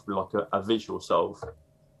finishing off with like a visual solve.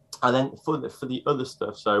 And then for the other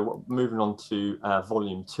stuff, so moving on to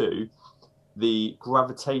Volume 2, the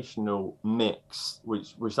gravitational mix,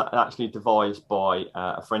 which was actually devised by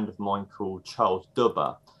a friend of mine called Charles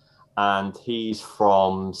Dubber, and he's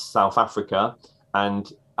from South Africa,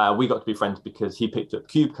 and we got to be friends because he picked up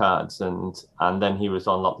cube cards, and then he was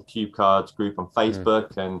on like the cube cards group on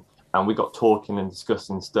Facebook, and we got talking and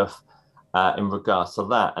discussing stuff in regards to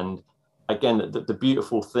that. And again, the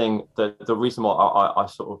beautiful thing, the reason why I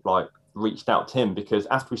sort of like reached out to him, because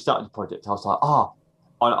after we started the project, I was like,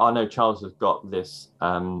 I know Charles has got this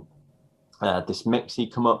this mix he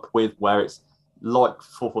come up with where it's like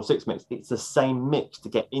 446 mix. It's the same mix to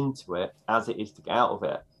get into it as it is to get out of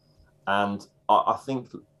it. And I think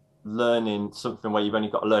learning something where you've only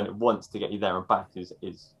got to learn it once to get you there and back is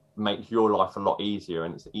makes your life a lot easier,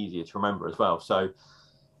 and it's easier to remember as well. So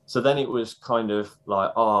then it was kind of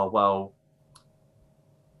like, oh, well,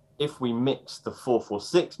 if we mix the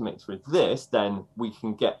 446 mix with this, then we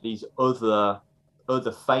can get these other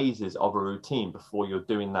phases of a routine before you're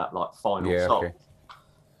doing that like final solve. Okay.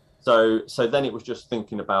 So then it was just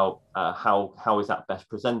thinking about how is that best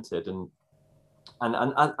presented, and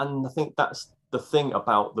I think that's the thing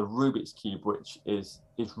about the Rubik's Cube, which is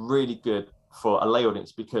really good for a lay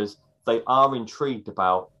audience, because they are intrigued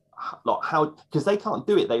about like how, because they can't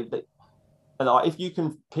do it. They and like, if you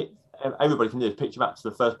can pick, everybody can do is picture back to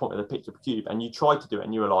the first point of the picture of cube, and you try to do it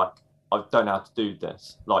and you were like, I don't know how to do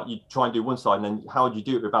this. Like you try and do one side, and then how would you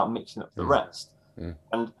do it without mixing up the rest?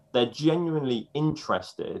 And they're genuinely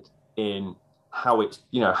interested in how it's,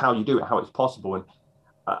 how you do it, how it's possible. And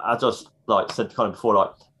I just like said kind of before,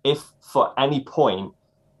 like if for any point,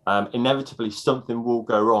 inevitably something will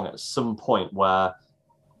go wrong at some point where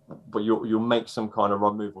you'll make some kind of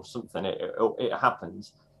wrong move or something. It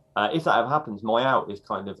happens. If that ever happens, my out is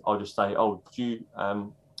kind of, I'll just say, oh, do you,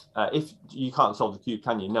 if you can't solve the cube,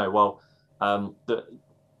 can you? No. Well,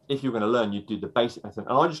 if you're going to learn, you do the basic method.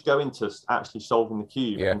 And I just go into actually solving the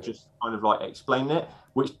cube and just kind of like explain it,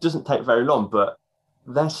 which doesn't take very long, but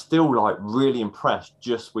they're still like really impressed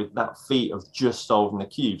just with that feat of just solving the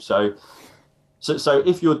cube. So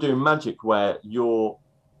if you're doing magic where your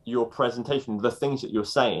presentation, the things that you're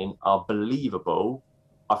saying are believable,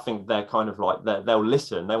 I think they're kind of like, they'll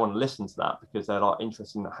listen. They want to listen to that because they're like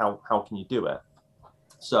interested in how can you do it.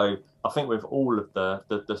 So I think with all of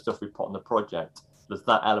the stuff we put on the project, there's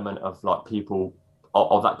that element of like people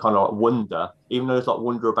of that kind of wonder. Even though there's like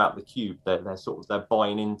wonder about the cube, they're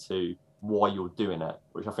buying into why you're doing it,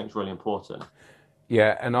 which I think is really important.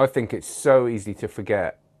 Yeah, and I think it's so easy to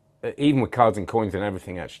forget, even with cards and coins and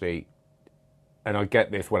everything, actually. And I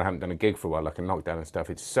get this when I haven't done a gig for a while, like in lockdown and stuff.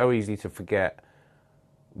 It's so easy to forget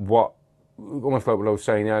what, almost like what I was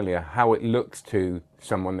saying earlier, how it looks to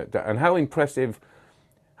someone and how impressive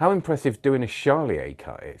doing a Charlier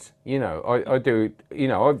cut is. You know, I do, you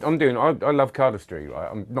know, I love cardistry, right?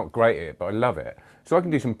 I'm not great at it, but I love it. So I can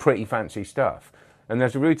do some pretty fancy stuff. And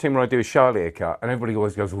there's a routine where I do a Charlier cut, and everybody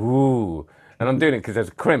always goes, ooh. And I'm doing it because there's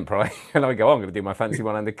a crimp, right? And I go, oh, I'm going to do my fancy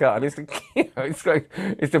one-handed cut. And it's like, you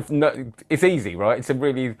know, it's easy, right? It's a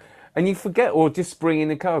really, and you forget, or just bring in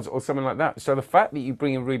the cards or something like that. So the fact that you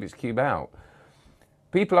bring a Rubik's Cube out,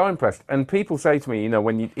 people are impressed. And people say to me, you know,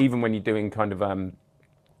 even when you're doing kind of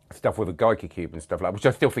stuff with a Geiger cube and stuff like that, which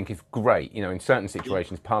I still think is great, you know, in certain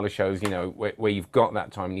situations, parlor shows, you know, where you've got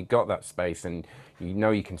that time and you've got that space and you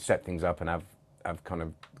know you can set things up and have kind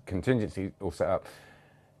of contingency all set up,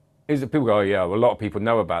 is that people go, oh, yeah, well, a lot of people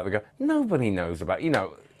know about it. They go, nobody knows about, you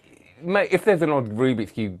know, if there's an odd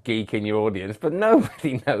Rubik's Cube geek in your audience, but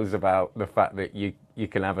nobody knows about the fact that you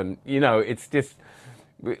can have an, you know, it's just,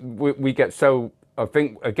 we get so, I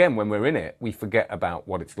think, again, when we're in it, we forget about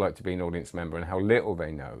what it's like to be an audience member and how little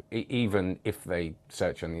they know, even if they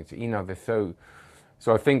search on the internet. You know, they're so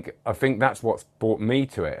I think that's what's brought me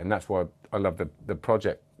to it, and that's why I love the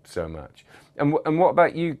project so much. And what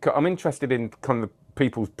about you? I'm interested in kind of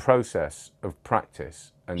people's process of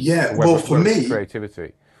practice and well, for me,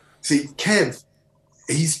 creativity. See, Kev,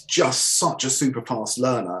 he's just such a super fast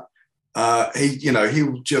learner. He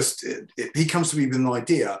comes to me with an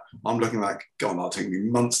idea. I'm looking like, God, that'll take me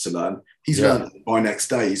months to learn. He's learned it by next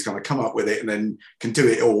day. He's going to come up with it and then can do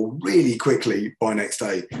it all really quickly by next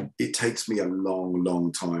day. It takes me a long,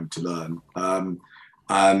 long time to learn.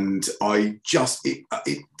 And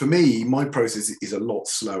for me, my process is a lot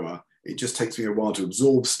slower. It just takes me a while to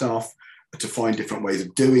absorb stuff, to find different ways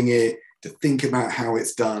of doing it, to think about how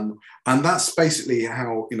it's done. And that's basically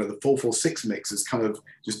how, you know, the 4-4-6 mix has kind of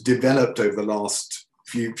just developed over the last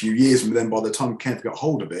few years. And then by the time Kev got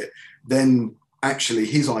hold of it, then actually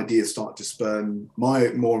his ideas start to spurn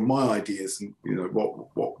more of my ideas and, you know,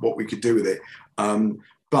 what we could do with it.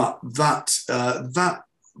 But the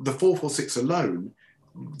 4-4-6 alone,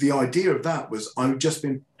 the idea of that was I've just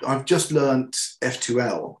learnt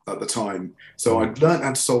F2L at the time. So I'd learned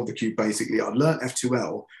how to solve the cube basically. I'd learnt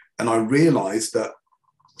F2L, and I realized that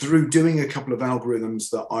through doing a couple of algorithms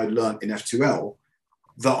that I learnt in F2L,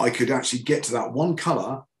 that I could actually get to that one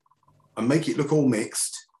color and make it look all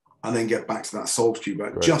mixed and then get back to that solved cube,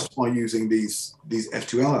 right? Just by using these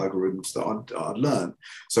F2L algorithms that I'd learned.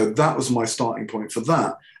 So that was my starting point for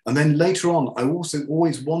that. And then later on, I also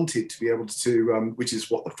always wanted to be able to, which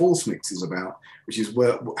is what the force mix is about, which is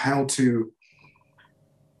how to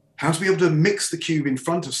be able to mix the cube in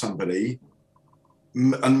front of somebody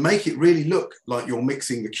and make it really look like you're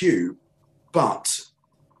mixing the cube, but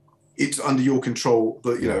it's under your control.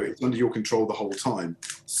 It's under your control the whole time.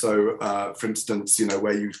 So, for instance, you know,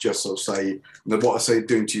 where you just sort of say, you know, what I say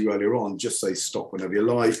doing to you earlier on, just say stop whenever you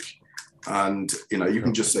like, and you know, you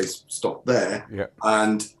can just say stop there,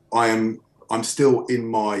 and I'm still in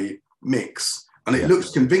my mix, and it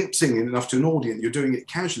looks convincing enough to an audience. You're doing it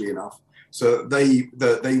casually enough, so they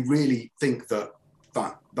really think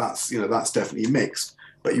that's definitely mixed,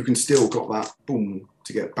 but you can still got that boom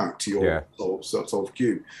to get back to your solved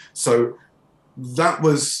cube. So that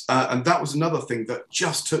was another thing that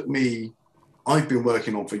just took me, I've been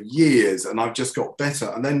working on for years, and I've just got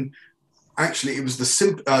better. And then actually it was the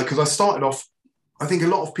simple, because I started off, I think a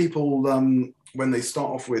lot of people, when they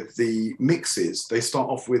start off with the mixes, they start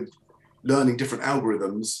off with learning different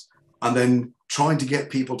algorithms and then trying to get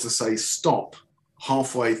people to say stop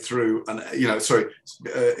halfway through, and so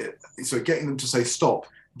getting them to say stop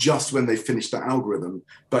just when they finish that algorithm.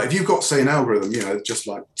 But if you've got, say, an algorithm, you know, just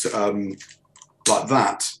like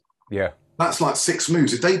that, that's like 6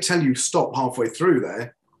 moves. If they tell you stop halfway through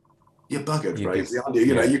there, you're buggered, crazy, aren't you?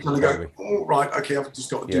 You know, you kind of go, oh, right, okay, I've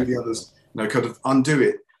just got to do the others, you know, kind of undo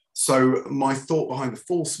it. So my thought behind the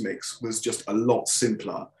force mix was just a lot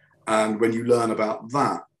simpler. And when you learn about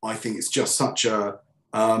that, I think it's just such a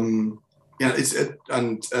and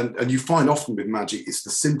you find often with magic, it's the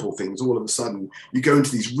simple things. All of a sudden, you go into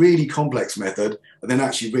these really complex method, and then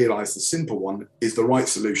actually realize the simple one is the right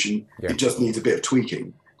solution. It just needs a bit of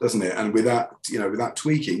tweaking, doesn't it? And with that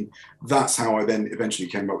tweaking, that's how I then eventually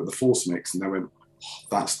came up with the force mix, and I went,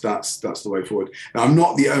 that's the way forward. Now, I'm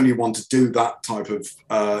not the only one to do that type of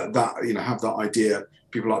have that idea.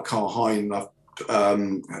 People like Carl Hine, I've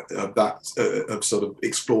have sort of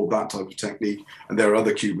explored that type of technique, and there are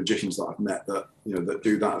other cube magicians that I've met that that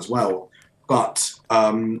do that as well. But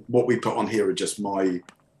what we put on here are just my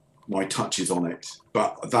touches on it.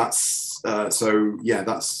 But that's so yeah,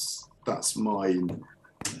 that's mine.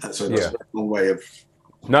 So that's a long way of.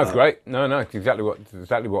 No, it's great. No, it's exactly what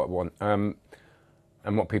I want.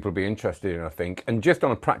 And what people will be interested in, I think. And just on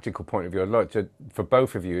a practical point of view, I'd like to, for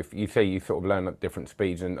both of you, if you say you sort of learn at different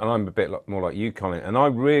speeds, and I'm a bit more like you, Colin, and I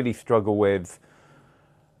really struggle with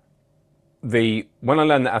when I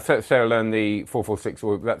learn that, say I learn the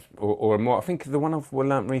 4/4/6 or more, I think the one I've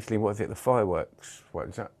learned recently, what is it, the fireworks? What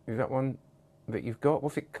is that? Is that one that you've got?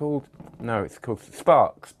 What's it called? No, it's called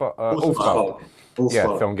Spark. All Spark. Yeah,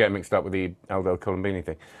 so I'm getting mixed up with the Aldo Colombini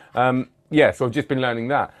thing. So I've just been learning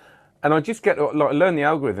that. And I just get, like, I learn the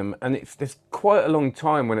algorithm, and there's quite a long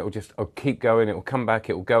time when I'll keep going, it'll come back,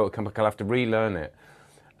 it'll come back, I'll have to relearn it.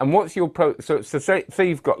 And what's your so say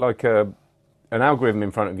you've got like an algorithm in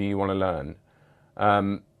front of you want to learn,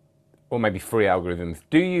 or maybe 3 algorithms.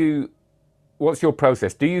 What's your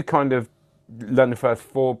process? Do you kind of learn the first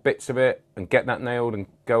 4 bits of it and get that nailed and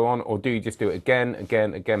go on, or do you just do it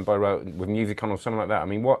again by rote with music on or something like that? I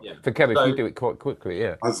mean, for Kev, if you do it quite quickly,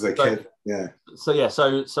 as a kid, yeah.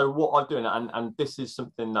 So what I'm doing, and this is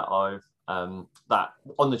something that I've that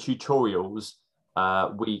on the tutorials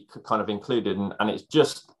we kind of included, and it's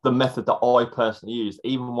just the method that I personally used,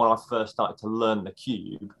 even when I first started to learn the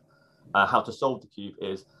cube, how to solve the cube,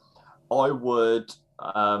 is I would.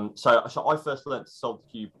 So I first learned to solve the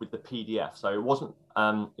cube with the PDF. So it wasn't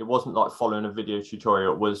like following a video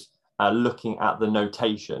tutorial. It was looking at the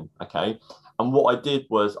notation. Okay, and what I did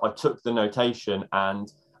was I took the notation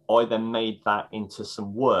and I then made that into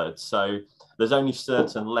some words. So there's only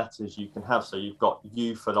certain letters you can have. So you've got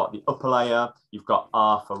U for like the upper layer, you've got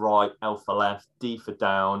R for right, L for left, D for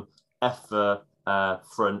down, F for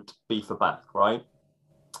front, B for back, right?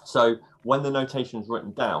 So when the notation is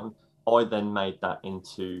written down, I then made that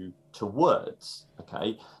into words.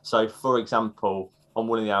 Okay, so for example, on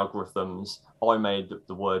one of the algorithms, I made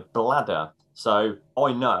the word bladder. So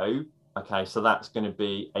I know, okay, so that's going to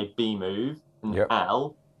be a B move, an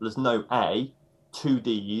L. There's no A, 2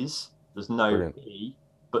 D's. There's no E,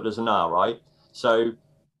 but there's an R, right? So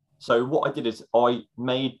what I did is I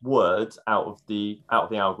made words out of the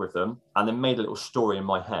algorithm, and then made a little story in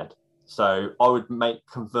my head. So I would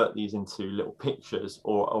convert these into little pictures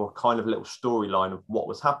or a kind of little storyline of what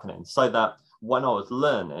was happening, so that when I was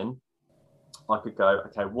learning, I could go,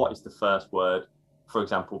 okay, what is the first word? For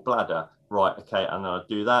example, bladder, right? Okay, and then I'd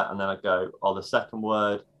do that, and then I'd go, oh, the second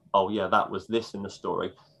word, oh yeah, that was this in the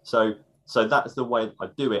story. So that's the way I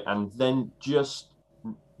do it, and then just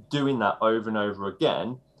doing that over and over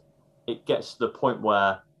again, it gets to the point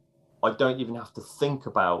where I don't even have to think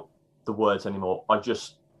about the words anymore.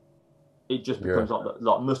 It just becomes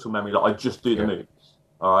like muscle memory. Like I just do the moves.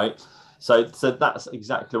 All right. So that's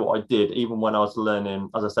exactly what I did. Even when I was learning,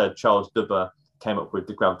 as I said, Charles Dubber came up with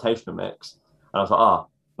the gravitational mix, and I was like,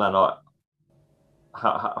 man,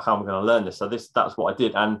 how am I going to learn this? So that's what I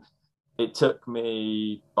did, and it took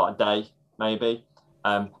me like a day maybe,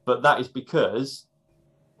 but that is because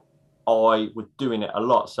I was doing it a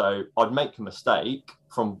lot. So I'd make a mistake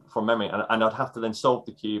from memory, and I'd have to then solve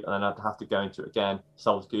the cube, and then I'd have to go into it again,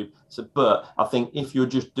 solve the cube. So, but I think if you're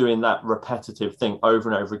just doing that repetitive thing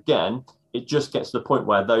over and over again, it just gets to the point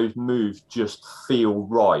where those moves just feel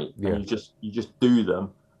right, and you just do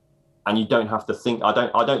them, and you don't have to think. I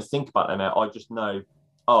don't think about them now. I just know,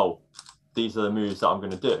 oh, these are the moves that I'm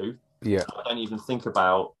going to do. Yeah. So I don't even think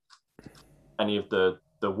about any of the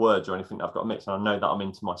words or anything that I've got mixed, and I know that I'm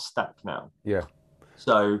into my stack now. Yeah.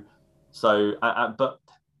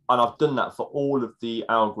 And I've done that for all of the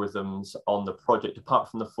algorithms on the project, apart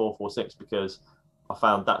from the 4/4/6, because I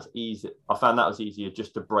found that was easier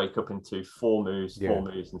just to break up into 4 moves, 4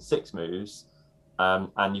 moves, and 6 moves,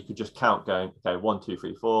 and you could just count going, okay, 1 2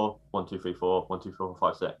 3 4, 1 2 3 4, 1 2 4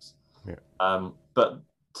 5 6. Yeah. But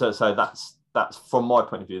so that's from my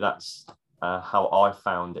point of view, that's how I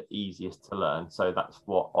found it easiest to learn. So that's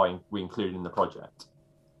what we include in the project.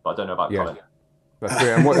 But I don't know about Colin. That's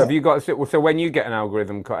great. And what have you got? So when you get an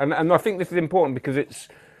algorithm, and I think this is important because it's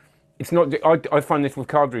not. I find this with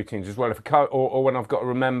card routines as well. If a card, or when I've got to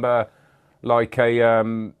remember like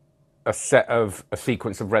a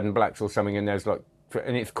sequence of red and blacks or something, and there's like,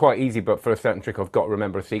 and it's quite easy, but for a certain trick, I've got to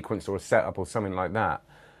remember a sequence or a setup or something like that.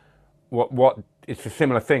 What it's a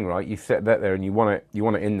similar thing, right? You set that there, and you want it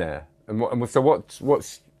in there.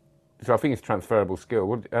 So I think it's transferable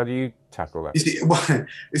skill. How do you tackle that? You see,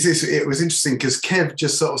 it was interesting because Kev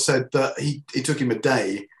just sort of said that it took him a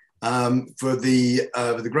day For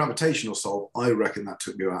the gravitational solve, I reckon that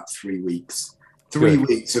took me about 3 weeks. 3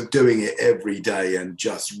 weeks of doing it every day and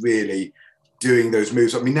just really doing those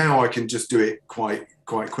moves. I mean, now I can just do it quite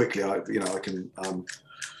quickly. I can.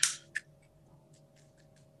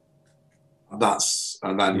 That's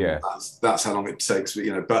how long it takes me.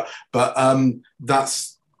 But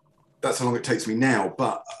that's how long it takes me now.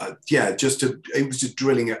 But it was just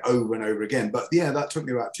drilling it over and over again. But yeah, that took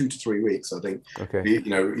me about 2 to 3 weeks, I think. Okay.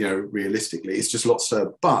 Realistically, it's just lots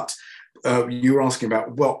of. But you were asking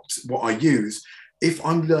about what I use. If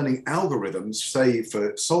I'm learning algorithms, say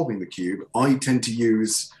for solving the cube, I tend to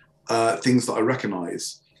use things that I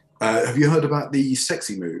recognize. Have you heard about the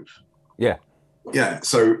sexy move? Yeah. Yeah.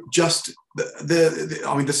 So just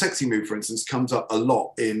the sexy move, for instance, comes up a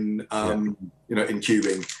lot in in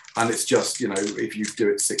cubing, and it's just if you do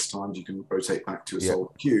it 6 times, you can rotate back to a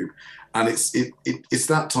solved cube, and it's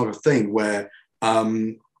that type of thing where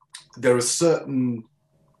there are certain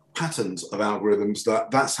patterns of algorithms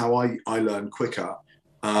that's how I learn quicker.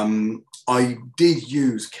 I did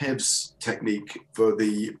use Kev's technique for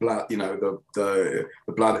the that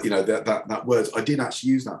words. I did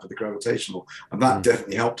actually use that for the gravitational, and that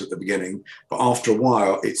definitely helped at the beginning. But after a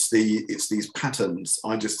while, it's these patterns.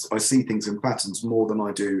 I see things in patterns more than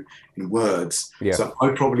I do in words. Yeah. So I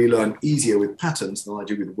probably learn easier with patterns than I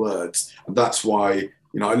do with words, and that's why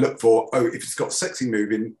I look for if it's got sexy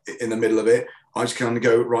move in the middle of it. I just kind of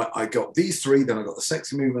go, right, I got these 3, then I got the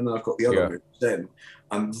sexy move, and then I've got the other move then.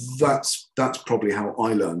 And that's probably how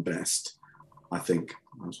I learn best, I think.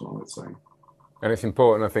 That's what I would say. And it's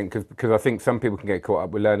important, I think, because I think some people can get caught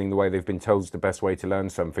up with learning the way they've been told is the best way to learn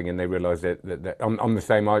something, and they realise that I'm the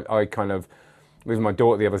same. I kind of, with my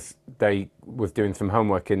daughter the other day, was doing some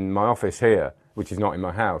homework in my office here, which is not in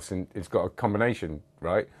my house, and it's got a combination,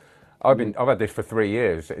 right? I've had this for 3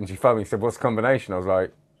 years, and she phoned me and said, "What's the combination?" I was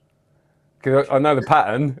like, because I know the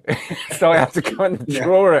pattern, so I have to kind of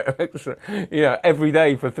draw it, every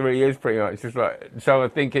day for 3 years, pretty much. It's just so I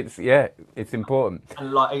think it's important.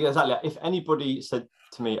 And exactly, if anybody said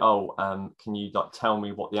to me, "Oh, can you tell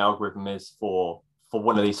me what the algorithm is for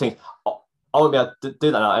one of these things?" I wouldn't be able to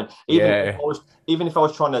do that. And even if I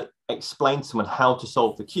was trying to explain to someone how to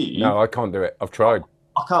solve the cube, no, I can't do it. I've tried.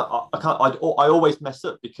 I can't. I always mess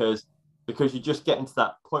up because you just get into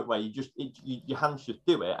that point where your hands just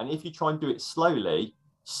do it, and if you try and do it slowly,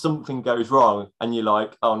 something goes wrong, and you're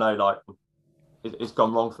like, "Oh no, it's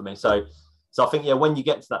gone wrong for me." So I think when you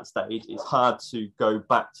get to that stage, it's hard to go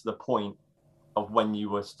back to the point of when you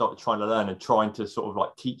were trying to learn and trying to sort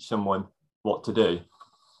of teach someone what to do.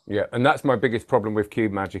 Yeah, and that's my biggest problem with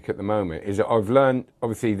cube magic at the moment, is that I've learned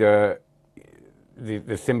obviously the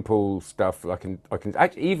simple stuff. I can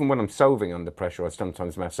actually, even when I'm solving under pressure, I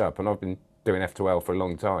sometimes mess up, and I've been doing F2L for a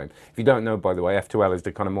long time. If you don't know, by the way, F2L is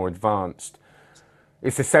the kind of more advanced.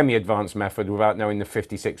 It's a semi-advanced method without knowing the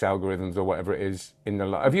 56 algorithms or whatever it is in the.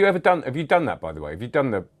 Have you done that, by the way? Have you done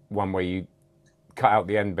the one where you cut out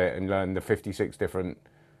the end bit and learn the 56 different?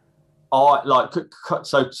 What's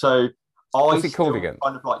it called again?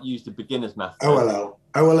 Kind of use the beginner's method. OLL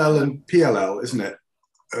and PLL, isn't it?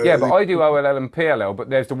 Yeah, but I do OLL and PLL. But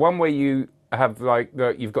there's the one where you have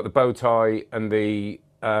you've got the bow tie and the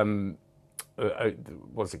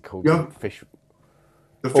what's it called? Yeah. The fish.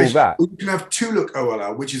 All that. You can have 2-look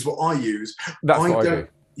OLL, which is what I use. That's what I do.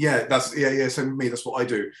 Yeah, same with me. That's what I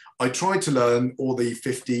do. I tried to learn all the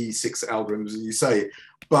 56 algorithms, as you say,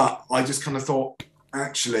 but I just kind of thought,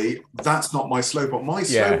 actually, that's not my slope. My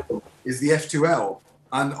slope is the F2L.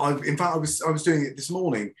 And in fact, I was doing it this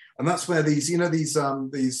morning, and that's where the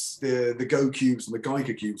Go cubes and the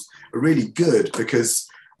Geiger cubes are really good, because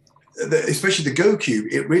especially the Go cube,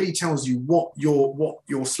 it really tells you what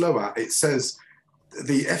you're slow at. It says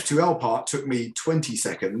the F2L part took me 20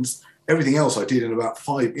 seconds. Everything else I did in about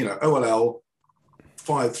 5. OLL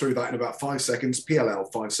fired through that in about 5 seconds.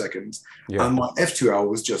 PLL 5 seconds, and my F2L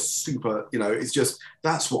was just super. It's just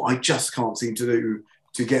that's what I just can't seem to do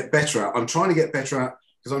to get better at. I'm trying to get better at,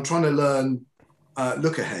 because I'm trying to learn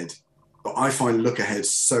look ahead, but I find look ahead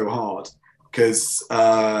so hard, because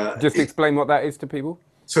just explain what that is to people.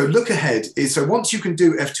 So look ahead is, so once you can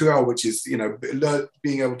do F2L, which is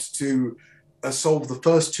being able to solve the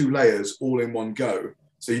first 2 layers all in one go.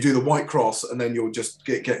 So you do the white cross, and then you'll just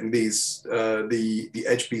getting these the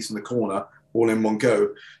edge piece in the corner all in one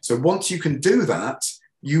go. So once you can do that,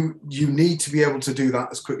 you need to be able to do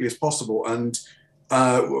that as quickly as possible. And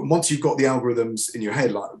once you've got the algorithms in your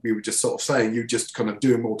head, like we were just sort of saying, you just kind of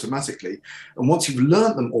do them automatically. And once you've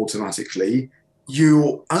learned them automatically,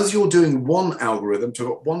 as you're doing one algorithm to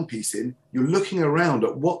put one piece in, you're looking around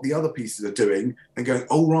at what the other pieces are doing and going,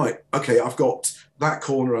 oh, right, okay, I've got that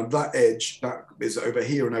corner and that edge that is over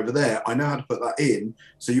here and over there. I know how to put that in.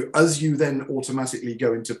 So as you then automatically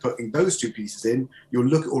go into putting those two pieces in, you're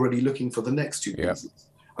already looking for the next two pieces.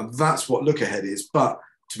 And that's what look ahead is. But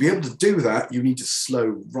to be able to do that, you need to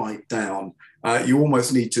slow right down. You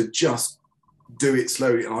almost need to just do it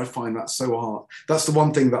slowly, and I find that so hard. That's the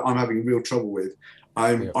one thing that I'm having real trouble with.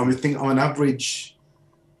 I'm an average.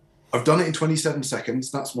 I've done it in 27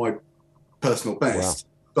 seconds. That's my personal best.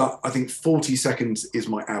 But I think 40 seconds is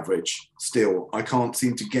my average. Still, I can't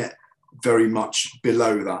seem to get very much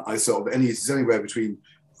below that. It's anywhere between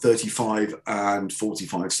 35 and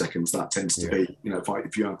 45 seconds. That tends to be,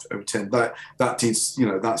 if you have over 10,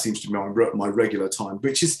 that seems to be my regular time,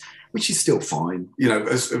 which is still fine.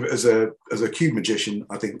 As a cube magician,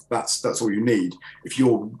 I think that's all you need. If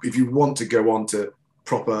you want to go on to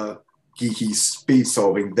proper geeky speed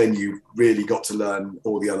solving, then you really got to learn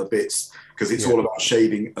all the other bits, because it's all about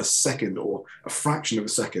shaving a second or a fraction of a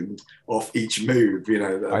second off each move.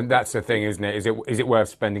 And that's the thing, isn't it? Is it worth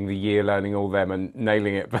spending the year learning all them and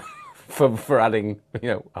nailing it for adding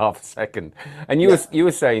half a second? And you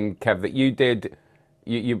were saying, Kev, that you did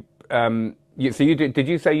did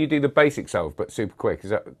you say you do the basic solve but super quick? Is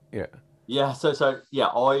that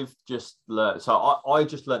I've just learned. So I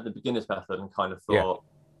just learned the beginner's method and kind of thought,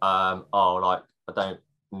 I don't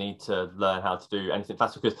need to learn how to do anything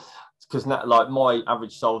faster, because now, like, my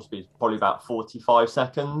average solve speed is probably about 45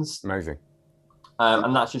 seconds. Amazing.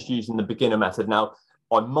 And that's just using the beginner method. Now,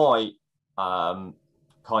 I might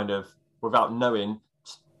kind of, without knowing,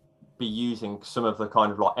 be using some of the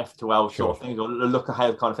kind of like F2L sort of things, or look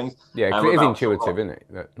ahead kind of things. Yeah, it is intuitive, isn't it?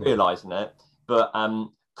 Realising it. But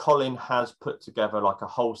Collin has put together like a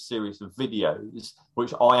whole series of videos,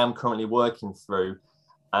 which I am currently working through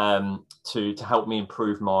to help me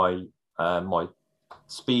improve my my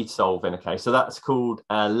speed solving. Okay, so that's called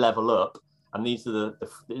Level Up, and these are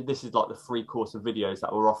this is like the free course of videos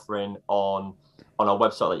that we're offering on our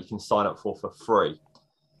website that you can sign up for free.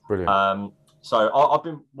 Brilliant. So I've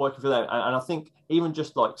been working for them, and I think even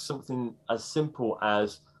just like something as simple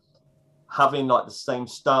as having like the same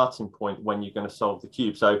starting point when you're going to solve the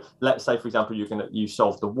cube. So let's say, for example, you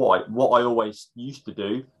solve the white. What I always used to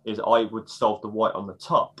do is I would solve the white on the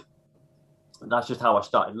top. And that's just how I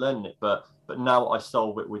started learning it. But now I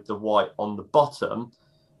solve it with the white on the bottom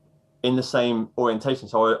in the same orientation.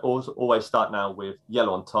 So I always start now with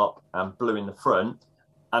yellow on top and blue in the front.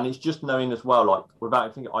 And it's just knowing as well, like,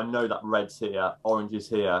 without thinking, I know that red's here, orange is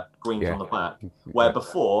here, green's on the back. Where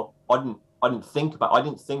before I didn't think about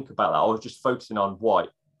that. I was just focusing on white,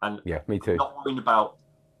 and me too. Not worrying about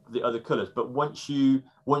the other colours. But once you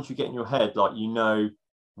get in your head, like, you know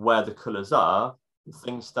where the colours are,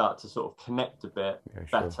 things start to sort of connect a bit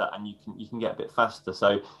better, and you can get a bit faster.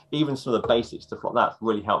 So even some of the basic stuff like that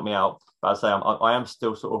really helped me out. But I say I am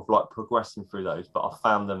still sort of like progressing through those, but I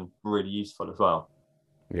found them really useful as well.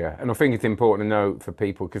 Yeah, and I think it's important to know for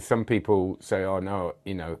people, because some people say, oh no,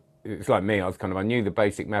 it's like me, I knew the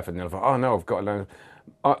basic method, and I was like, oh no, I've got to learn.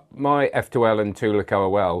 My F2L and Tulip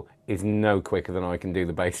OOL is no quicker than I can do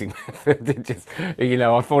the basic method. It just,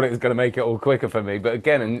 I thought it was going to make it all quicker for me. But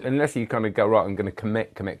again, unless you kind of go, right, I'm going to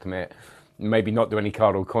commit, maybe not do any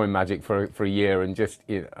card or coin magic for a year, and just,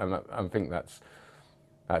 I think that's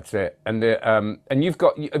it. And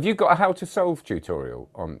have you got a how to solve tutorial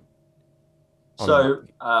on? So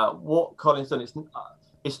what Collin's done,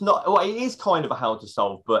 it's not, well, it is kind of a how to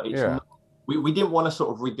solve, but it's not, we didn't want to sort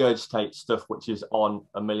of regurgitate stuff which is on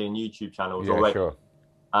a million YouTube channels already. Sure.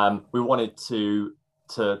 We wanted to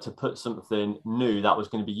put something new that was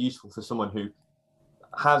going to be useful for someone who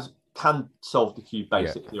can solve the cube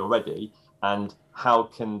basically already, and how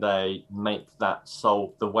can they make that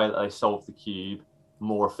solve, the way that they solve the cube,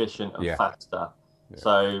 more efficient and faster.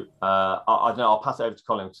 So I don't know, I'll pass it over to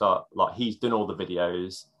Collin, because like, he's done all the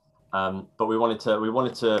videos, but we wanted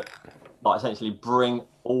to like essentially bring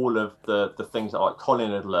all of the things that like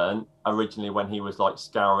Collin had learned originally when he was like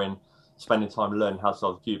spending time learning how to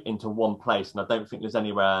solve the cube, into one place. And I don't think there's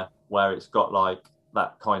anywhere where it's got like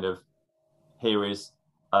that kind of, here is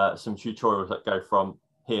some tutorials that go from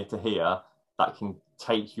here to here that can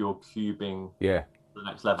take your cubing to the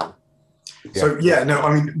next level. So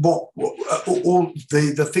I mean, what all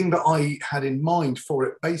the thing that I had in mind for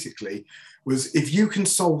it basically was, if you can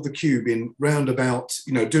solve the cube in roundabout,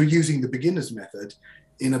 using the beginner's method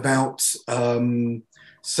in about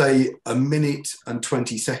say a minute and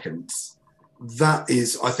 20 seconds, I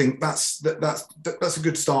think that's a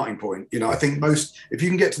good starting point. I think if you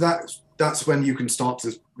can get to that, that's when you can start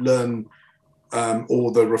to learn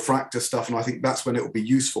or the refractor stuff, and I think that's when it will be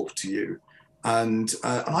useful to you. And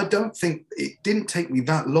I don't think it didn't take me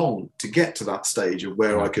that long to get to that stage of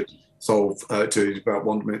where I could solve to about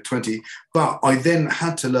 1 minute 20. But I then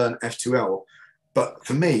had to learn F2L. But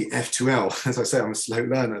for me, F2L, as I say, I'm a slow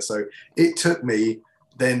learner, so it took me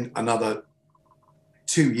then another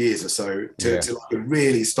 2 years or so to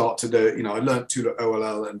really start to do. You know, I learned to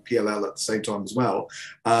OLL and PLL at the same time as well,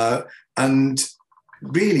 and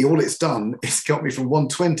really all it's done is got me from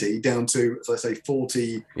 120 down to, as I say,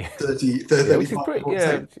 40, 30,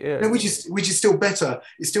 35, which is still better.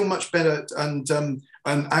 It's still much better. And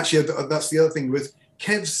actually, that's the other thing with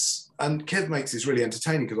Kev's, and Kev makes this really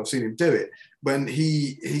entertaining because I've seen him do it when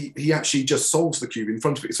he actually just solves the cube in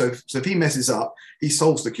front of it. So if he messes up, he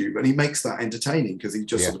solves the cube, and he makes that entertaining because he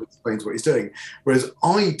just sort of explains what he's doing. Whereas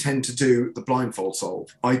I tend to do the blindfold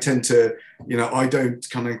solve. I tend to, you know, I don't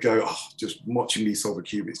kind of go, oh, just watching me solve a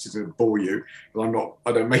cube, it's just going to bore you. I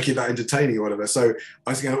don't make it that entertaining or whatever. So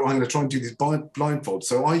I was going, I'm going to try and do this blindfold.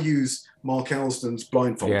 So I use Mark Elston's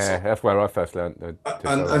blindfold. Yeah, that's where I first learned.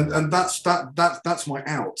 And that's my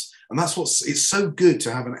out. And that's it's so good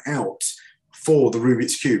to have an out for the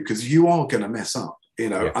Rubik's Cube, because you are going to mess up, you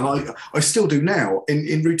know, and I still do now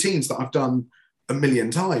in routines that I've done a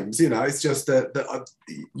million times, you know. It's just that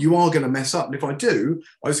you are going to mess up. And if I do,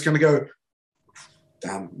 I just kind of go,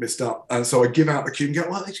 damn, messed up. And so I give out the cube and go,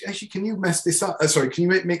 well, actually, can you mess this up? Sorry, can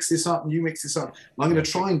you mix this up and you mix this up? And I'm going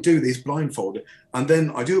to try and do this blindfolded. And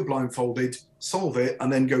then I do it blindfolded, solve it,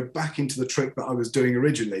 and then go back into the trick that I was doing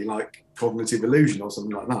originally, like cognitive illusion or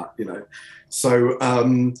something like that, you know. So,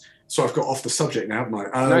 so I've got off the subject now,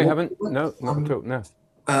 haven't I? No, you haven't. No, not at all. No.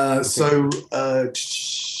 Oh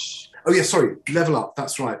yeah, sorry. Level up.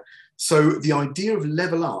 That's right. So the idea of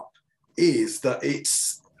level up is that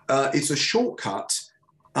it's a shortcut.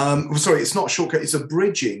 Sorry, it's not a shortcut. It's a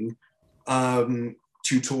bridging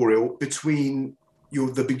tutorial between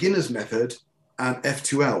the beginner's method and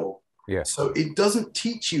F2L. Yeah. So it doesn't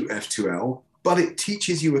teach you F2L, but it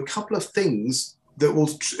teaches you a couple of things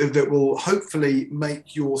that will hopefully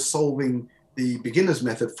make your solving the beginner's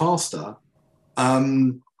method faster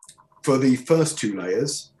for the first 2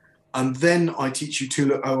 layers. And then I teach you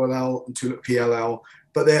Tulip OLL and Tulip PLL.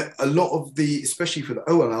 But there a lot of especially for the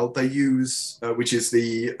OLL, they use, which is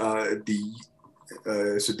the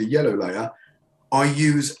yellow layer, I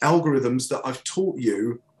use algorithms that I've taught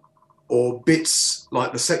you, or bits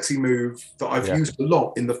like the sexy move that I've used a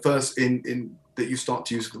lot in the first, that you start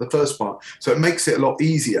to use for the first part. So it makes it a lot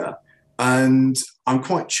easier. And I'm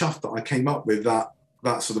quite chuffed that I came up with that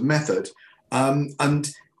sort of method. I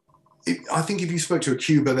think if you spoke to a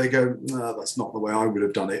cuber, they go, no, that's not the way I would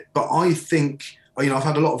have done it. But I think, you know, I've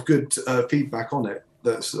had a lot of good feedback on it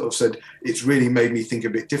that sort of said it's really made me think a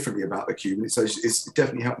bit differently about the cube. And it's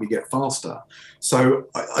definitely helped me get faster. So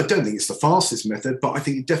I don't think it's the fastest method, but I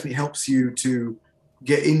think it definitely helps you to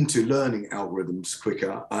get into learning algorithms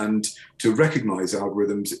quicker and to recognize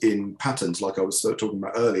algorithms in patterns, like I was talking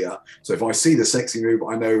about earlier. So if I see the sexy move,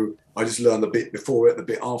 I know I just learn the bit before it, the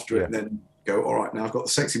bit after it, and then go, all right, now I've got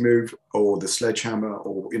the sexy move or the sledgehammer,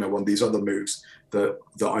 or, you know, one of these other moves that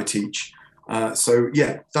I teach. So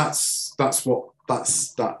yeah, that's what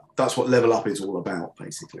level up is all about,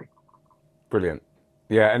 basically. Brilliant.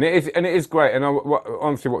 Yeah, and it is great. And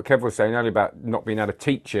honestly, what Kev was saying earlier about not being able to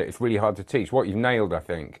teach it, it's really hard to teach. What you've nailed, I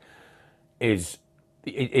think, is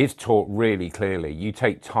it is taught really clearly. You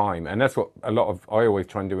take time, and that's what I always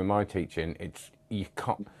try and do in my teaching. You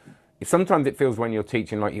can't. Sometimes it feels when you're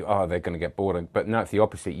teaching like they're going to get bored, but no, it's the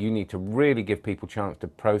opposite. You need to really give people a chance to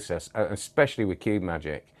process, especially with cube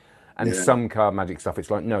magic. And some card magic stuff, it's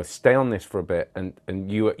like, no, stay on this for a bit,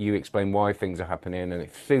 and you explain why things are happening, and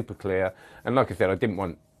it's super clear. And like I said, I didn't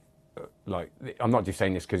want, I'm not just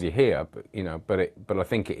saying this because you're here, but you know, but I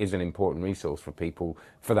think it is an important resource for people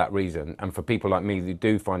for that reason, and for people like me who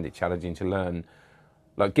do find it challenging to learn.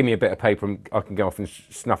 Like, give me a bit of paper and I can go off and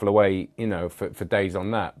snuffle away, you know, for days on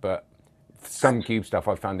that. But for some cube stuff,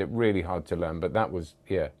 I found it really hard to learn. But that was,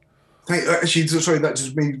 Actually, sorry, that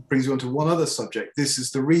just brings me on to one other subject. This is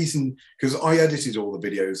the reason, because I edited all the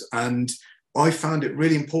videos and I found it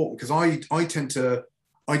really important, because I tend to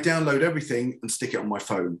download everything and stick it on my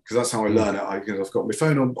phone, because that's how I learn it. I've got my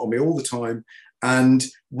phone on me all the time. And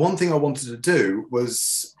one thing I wanted to do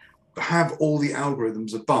was have all the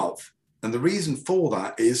algorithms above. And the reason for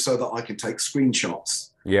that is so that I can take screenshots.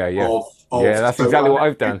 That's exactly what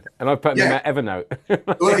I've done, and I've put them in Evernote.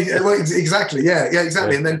 exactly.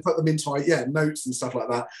 And then put them into notes and stuff like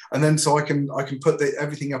that, and then so I can put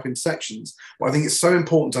everything up in sections. But I think it's so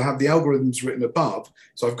important to have the algorithms written above,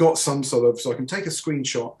 so I've got some sort of, so I can take a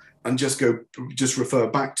screenshot, and just refer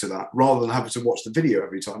back to that rather than having to watch the video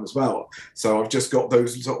every time as well. So I've just got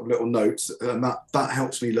those sort of little notes, and that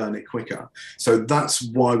helps me learn it quicker. So that's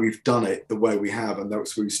why we've done it the way we have, and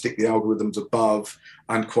that's where we stick the algorithms above.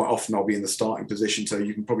 And quite often I'll be in the starting position, so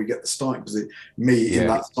you can probably get the starting position, in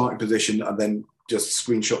that starting position, and then just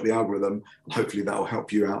screenshot the algorithm. Hopefully that will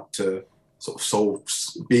help you out to sort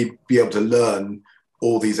of be able to learn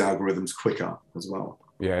all these algorithms quicker as well.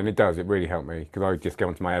 Yeah, and it does. It really helped me, because I just go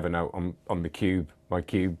onto my Evernote on the cube, my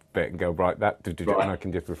cube bit, and go and I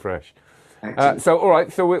can just refresh. So all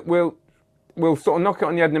right, so we'll sort of knock it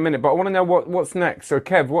on the head in a minute, but I want to know what's next. So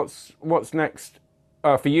Kev, what's next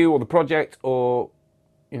for you or the project, or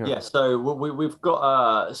you know? Yeah, so we've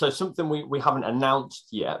got so something we haven't announced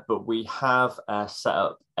yet, but we have set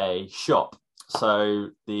up a shop.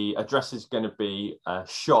 So the address is going to be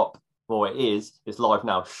shop. Well, it's live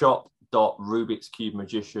now.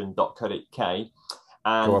 shop.rubikscubemagician.co.uk.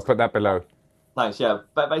 And Cool, I'll put that below. Thanks. Yeah,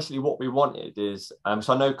 but basically what we wanted is,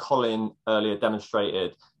 so I know Collin earlier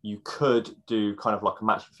demonstrated you could do kind of like a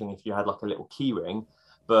match thing if you had like a little key ring,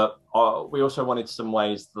 but we also wanted some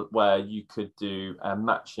ways where you could do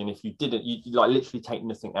matching if you didn't, you like literally take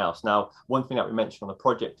nothing else. Now, one thing that we mentioned on the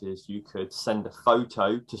project is you could send a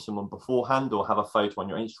photo to someone beforehand or have a photo on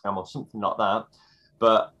your Instagram or something like that.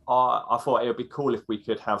 But I thought it would be cool if we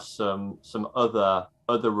could have some other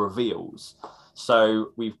reveals.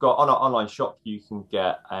 So we've got on our online shop, you can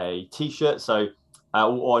get a T-shirt,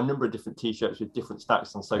 or a number of different T-shirts with different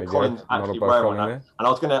stacks. And so Collin's actually wearing one. And I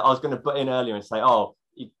was gonna butt in earlier and say, oh,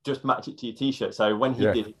 you just match it to your T-shirt. So when he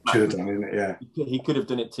did, he could have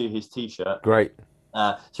done it to his T-shirt. Great.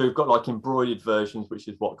 So we've got like embroidered versions, which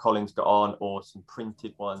is what Collin's got on, or some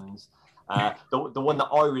printed ones. The one that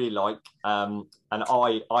I really like, and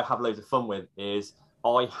I have loads of fun with, is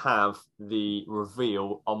I have the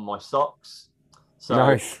reveal on my socks. So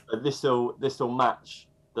nice. This will match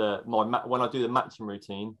when I do the matching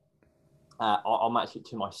routine. I'll match it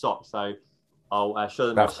to my socks. So I'll show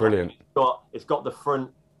them. That's brilliant. It's got the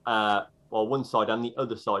front, one side and the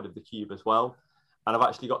other side of the cube as well. And I've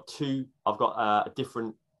actually got two. I've got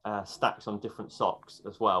different stacks on different socks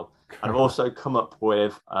as well. And I've also come up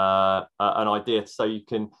with an idea so you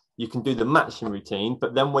can do the matching routine,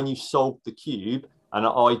 but then when you solve the cube, and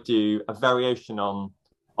I do a variation on,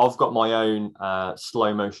 I've got my own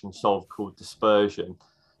slow motion solve called dispersion,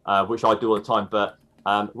 which I do all the time. But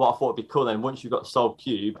what I thought would be cool then, once you've got solved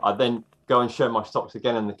cube, I then go and show my stocks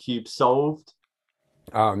again and the cube solved.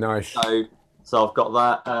 Oh, nice. So I've got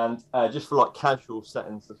that, and just for like casual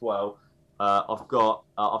settings as well, I've got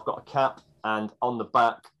a cap, and on the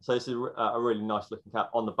back, so this is a really nice looking cap.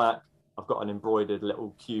 On the back, I've got an embroidered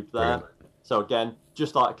little cube there. Brilliant. So again,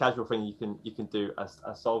 just like a casual thing, you can do a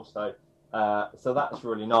solve. So that's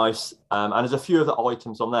really nice. And there's a few other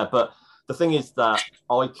items on there, but the thing is that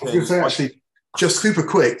I can say, actually, just super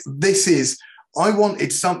quick. I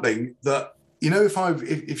wanted something that, you know,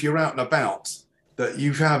 if you're out and about, that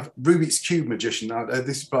you have Rubik's Cube Magician. I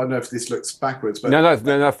don't know if this looks backwards, but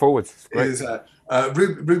no, forwards. Is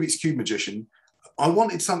Rubik's Cube Magician. I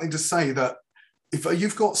wanted something to say that if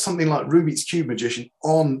you've got something like Rubik's Cube Magician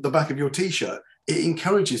on the back of your T-shirt, it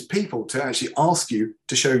encourages people to actually ask you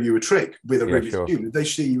to show you a trick with a Rubik's Cube. They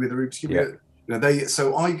see you with a Rubik's Cube. Yeah. You know,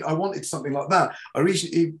 so I wanted something like that.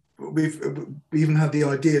 We've even had the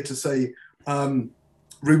idea to say,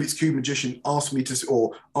 Rubik's Cube Magician asked me to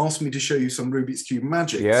show you some Rubik's Cube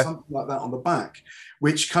magic, something like that on the back,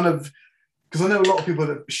 which kind of, because I know a lot of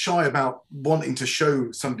people are shy about wanting to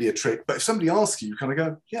show somebody a trick, but if somebody asks you, you kind of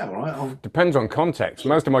go, yeah, all right. Depends on context.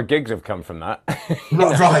 Most of my gigs have come from that.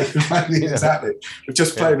 Right, exactly. We're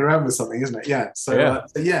just playing around with something, isn't it? Yeah. So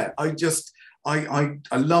I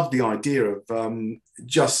love the idea of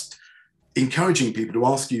just encouraging people to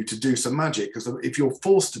ask you to do some magic, because if you're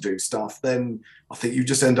forced to do stuff, then I think you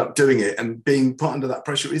just end up doing it, and being put under that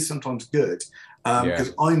pressure is sometimes good,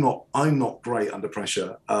 because I'm not great under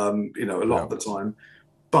pressure, a lot of the time,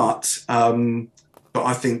 but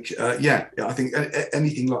I think I think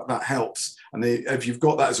anything like that helps, and if you've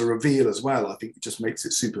got that as a reveal as well, I think it just makes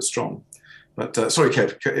it super strong. But sorry,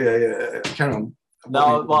 Kev, carry on.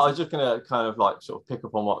 No, well, I was just going to kind of like sort of pick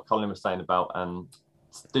up on what Collin was saying about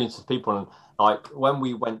doing to people, and like when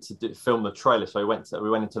we went to film the trailer, so we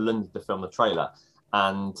went into London to film the trailer,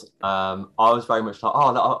 and I was very much like,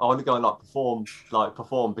 I want to go and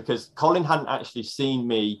perform, because Collin hadn't actually seen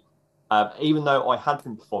me, even though I had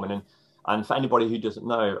been performing, and for anybody who doesn't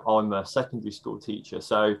know, I'm a secondary school teacher,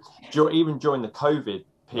 so even during the COVID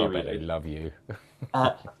period, I bet they love you.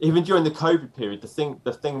 Even during the COVID period,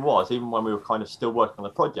 the thing was, even when we were kind of still working on the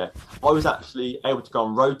project, I was actually able to go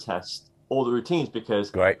and road test all the routines,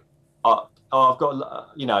 because I've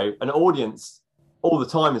got an audience all the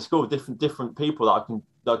time in school, different people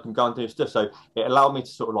that I can go and do stuff. So it allowed me to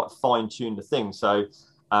sort of like fine tune the thing. So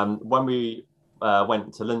when we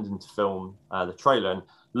went to London to film the trailer,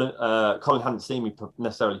 and Colin hadn't seen me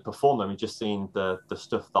necessarily perform them, he'd just seen the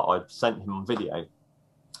stuff that I'd sent him on video.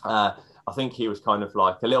 I think he was kind of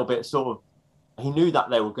like a little bit sort of, he knew that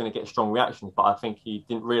they were going to get strong reactions, but I think he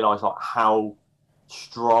didn't realize like how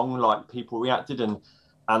strong like people reacted, and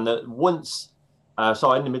that once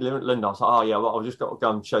so in the middle of London I was like, oh yeah, well, I've just got to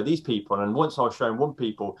go and show these people, and once I was showing one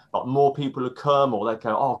people, like more people would come, or they'd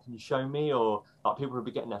go, oh, can you show me, or like people would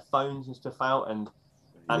be getting their phones and stuff out, and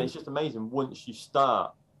it's just amazing once you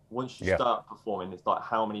start performing, it's like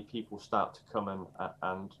how many people start to come and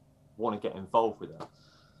want to get involved with it.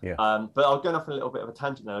 Yeah. But I'll go off on a little bit of a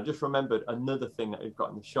tangent now. I just remembered another thing that we've got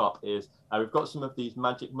in the shop is we've got some of these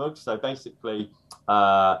magic mugs. So basically,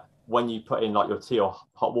 when you put in like your tea or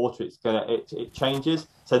hot water, it changes.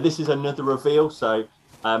 So this is another reveal. So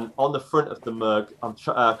on the front of the mug, I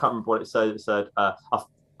can't remember what it said. It said, I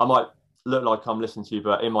might look like I'm listening to you,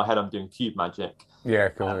 but in my head I'm doing cube magic. Yeah,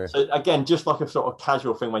 cool. So again, just like a sort of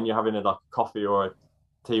casual thing when you're having like a coffee or a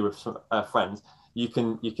tea with some friends, you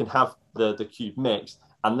can have the cube mixed.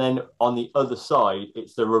 And then on the other side,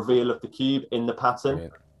 it's the reveal of the cube in the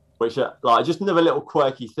pattern, which like just another little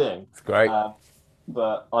quirky thing. It's great.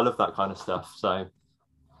 But I love that kind of stuff. So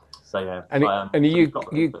yeah. And you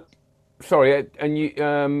sorry, and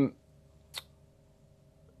you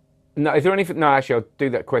no, is there anything? No, actually, I'll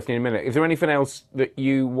do that question in a minute. Is there anything else that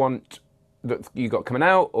you want that you got coming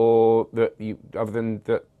out, or that you other than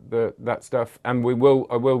that stuff? And I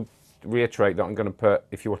will reiterate that I'm going to put,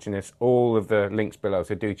 if you're watching this, all of the links below,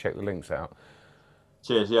 so do check the links out.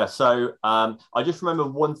 Cheers. Yeah. So I just remember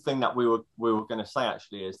one thing that we were going to say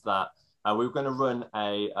actually is that we were going to run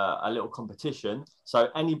a little competition. So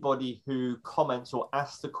anybody who comments or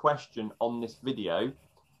asks a question on this video,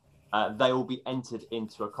 they will be entered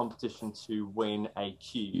into a competition to win a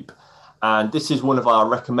cube. And this is one of our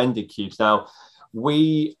recommended cubes. Now,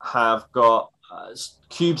 we have got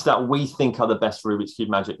cubes that we think are the best for Rubik's Cube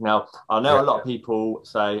Magic. Now, I know a lot of people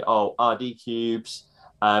say, oh, RD cubes,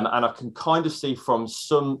 and I can kind of see from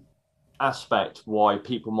some aspect why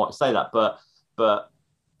people might say that, but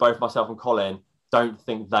both myself and Colin don't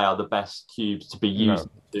think they are the best cubes to be used.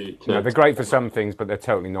 No, they're great for some things, but they're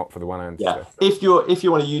totally not for the one-hand stuff. If you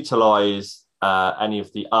want to utilize any of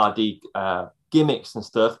the RD gimmicks and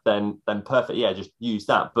stuff, then perfect. Yeah, just use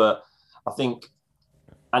that. But I think,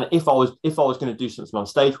 and if I was going to do something on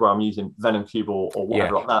stage where I'm using Venom Cube or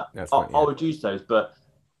whatever like that, I would use those. But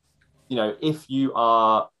if you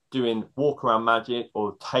are doing walk around magic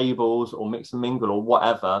or tables or mix and mingle or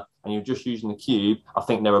whatever, and you're just using the cube, I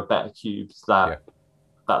think there are better cubes that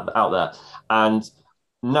out there. And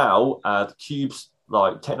now the cubes,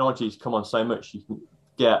 like technology's come on so much, you can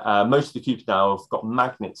get most of the cubes now have got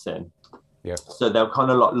magnets in. Yeah. So they'll kind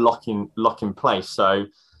of like lock in place. So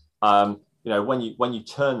when you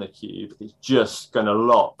turn the cube, it's just going to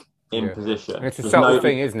lock in position. And it's a subtle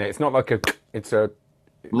thing, isn't it? It's not like it's so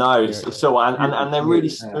and they're really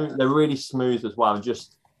smooth. They're really smooth as well, and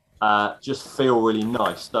just feel really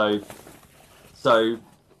nice. So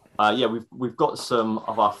we've got some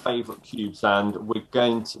of our favorite cubes, and we're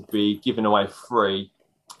going to be giving away free.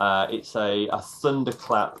 It's a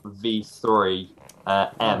Thunderclap V3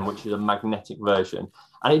 M, which is a magnetic version,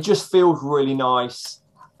 and it just feels really nice.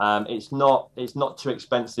 It's not too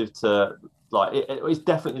expensive to like. It's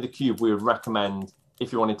definitely the cube we would recommend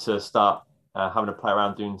if you wanted to start having a play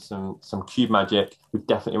around doing some cube magic. We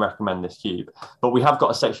definitely recommend this cube. But we have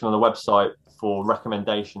got a section on the website for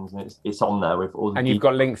recommendations, and it's on there with all the. And you've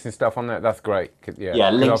got links and stuff on there. That's great. Yeah,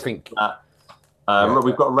 links. I think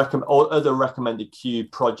we've got all other recommended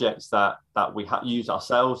cube projects that we use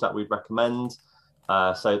ourselves that we'd recommend.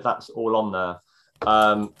 So that's all on there.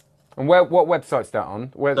 And what website's that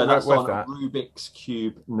on? Where's on that?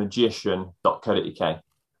 rubikscubemagician.co.uk.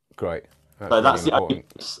 Great. That's the only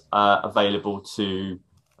place available to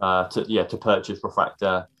purchase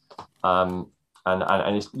Refractor, and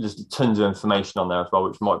there's tons of information on there as well,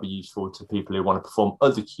 which might be useful to people who want to perform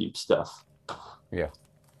other cube stuff. Yeah.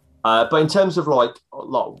 But in terms of like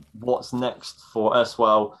what's next for us,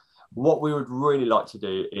 well, what we would really like to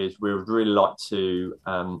do is we would really like to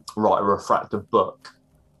write a Refractor book.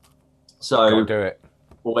 So Gotta do it.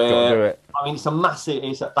 I mean,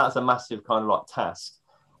 that's a massive kind of like task.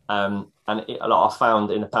 And I found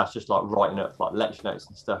in the past, just like writing up like lecture notes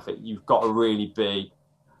and stuff, you've got to really be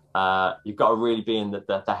in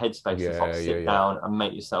the headspace to like sit down and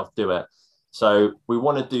make yourself do it. So we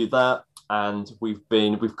want to do that, and we've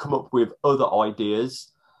come up with other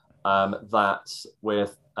ideas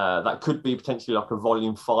that could be potentially like a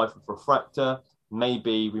volume 5 of Refractor.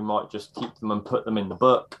 Maybe we might just keep them and put them in the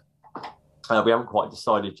book. We haven't quite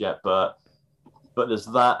decided yet, but there's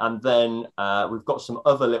that. And then we've got some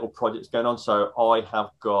other little projects going on. So I have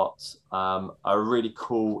got a really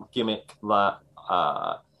cool gimmick that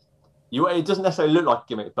it doesn't necessarily look like a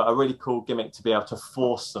gimmick, but a really cool gimmick to be able to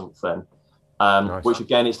force something, nice. Which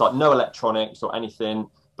again, it's like no electronics or anything,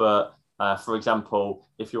 but for example,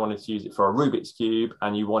 if you wanted to use it for a Rubik's Cube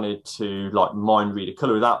and you wanted to like mind read a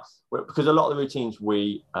color without, because a lot of the routines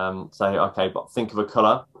we say, okay, but think of a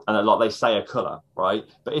color, and like they say a color, right?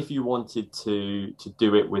 But if you wanted to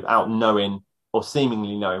do it without knowing or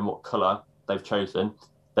seemingly knowing what color they've chosen,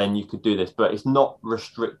 then you could do this. But it's not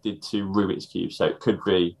restricted to Rubik's Cube, so it could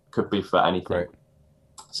be for anything. Great.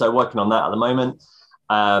 So working on that at the moment.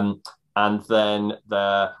 And then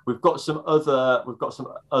we've got some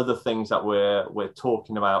other things that we're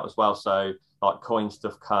talking about as well. So like coin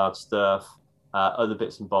stuff, card stuff, other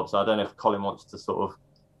bits and bobs. I don't know if Collin wants to sort of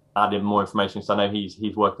add in more information, so I know he's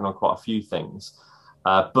working on quite a few things.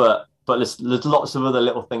 But there's lots of other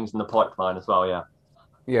little things in the pipeline as well. Yeah.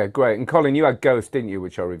 Yeah, great. And Collin, you had Ghost, didn't you,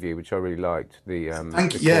 which I reviewed, which I really liked.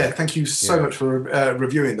 Thank you so much for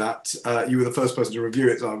reviewing that. You were the first person to review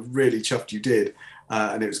it, so I'm really chuffed you did,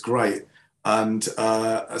 and it was great. And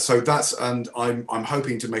so I'm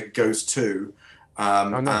hoping to make a Ghost 2,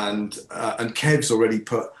 and Kev's already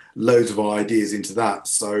put loads of our ideas into that.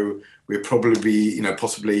 So we'll probably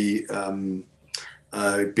possibly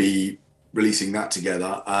be releasing that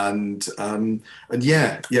together, and who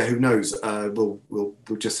knows? We'll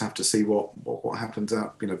just have to see what happens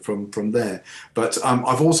out from there. But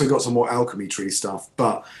I've also got some more alchemy tree stuff,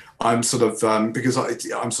 but I'm sort of because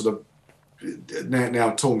I'm sort of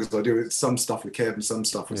now torn, because I do some stuff with Kev and some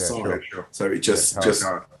stuff with Si. Sure. So it it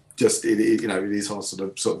is hard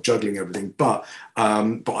sort of juggling everything. But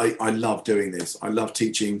I love doing this. I love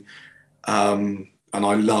teaching, and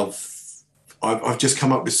I've just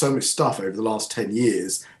come up with so much stuff over the last 10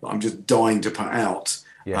 years that I'm just dying to put out.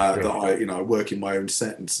 That I work in my own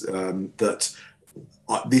sentence.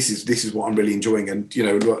 This is what I'm really enjoying, and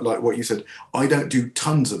like what you said, I don't do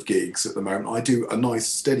tons of gigs at the moment. I do a nice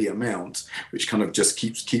steady amount, which kind of just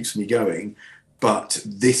keeps me going. But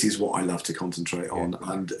this is what I love to concentrate on,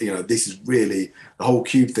 and this is really the whole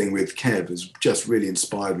cube thing with Kev has just really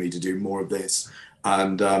inspired me to do more of this.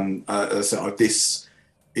 And so this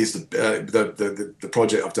is the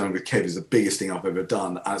project I've done with Kev is the biggest thing I've ever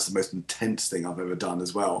done, and it's the most intense thing I've ever done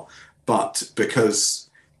as well. But because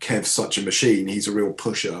Kev's such a machine, he's a real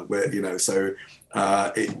pusher. So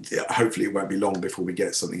hopefully it won't be long before we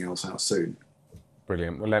get something else out soon.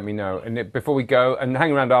 Brilliant. Well, let me know. And before we go, and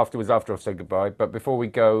hang around afterwards after I've said goodbye. But before we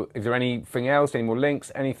go, is there anything else? Any more links?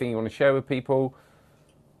 Anything you want to share with people?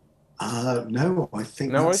 No, I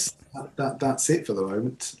think that's it for the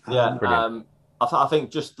moment. Yeah. I think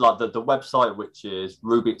just like the website, which is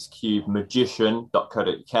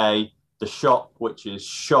rubikscubemagician.co.uk, the shop, which is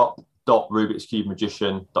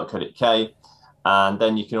shop.rubikscubemagician.co.uk, and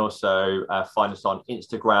then you can also find us on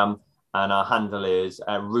Instagram, and our handle is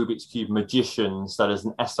Rubik's Cube Magicians. So there's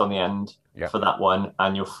an S on the end for that one,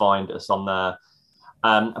 and you'll find us on there.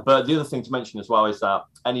 But the other thing to mention as well is that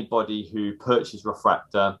anybody who purchases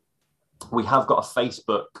Refractor, we have got a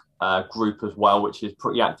Facebook group as well, which is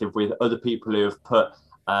pretty active with other people who have put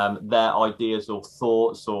their ideas or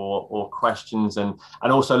thoughts or questions, and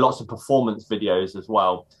also lots of performance videos as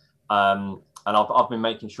well. And I've been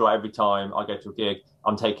making sure every time I go to a gig,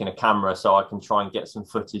 I'm taking a camera so I can try and get some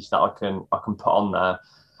footage that I can put on there.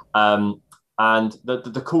 And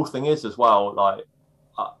the cool thing is as well, like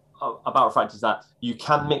about Refractor, is that you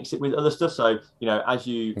can mix it with other stuff. So as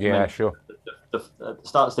you sure. The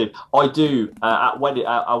start, Steve, I do at wedding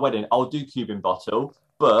I'll do cube in bottle,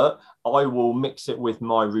 but I will mix it with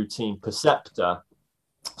my routine Perceptor.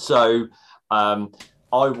 So I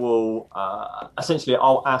will essentially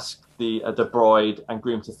I'll ask the bride and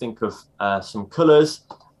groom to think of some colours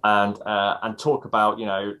and talk about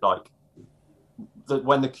like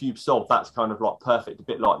when the cube's solved, that's kind of like perfect, a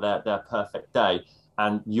bit like their perfect day,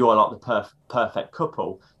 and you are like the perfect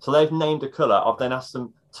couple. So they've named a colour. I've then asked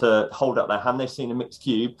them to hold up their hand. They've seen a mixed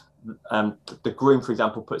cube. The groom, for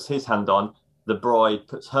example, puts his hand on, the bride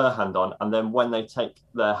puts her hand on, and then when they take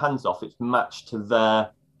their hands off, it's matched to their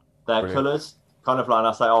colours. Kind of like, and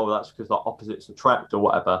I say, oh, well, that's because like opposites attract or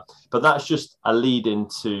whatever. But that's just a lead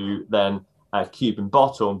into then cube and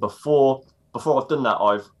bottle. And before I've done that,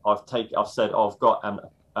 I've said, oh, I've got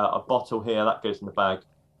a bottle here that goes in the bag.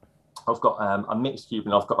 I've got a mixed cube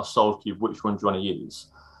and I've got a solved cube. Which one do you want to use?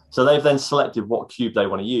 So they've then selected what cube they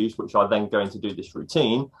want to use, which I then go in to do this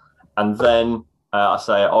routine. And then I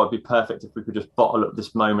say, oh, it'd be perfect if we could just bottle up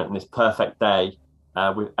this moment and this perfect day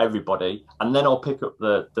with everybody. And then I'll pick up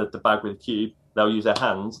the bag with the cube. They'll use their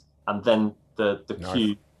hands, and then the Nice.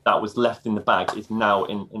 cube that was left in the bag is now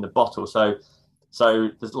in the bottle. So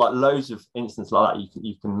there's like loads of instances like that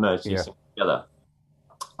you can merge these things together.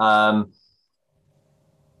 I've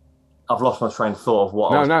lost my train of thought of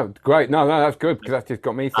what. No, great. No, that's good, because that's just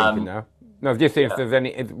got me thinking now. No, just see if there's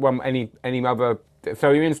any other.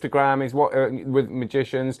 So your Instagram is what with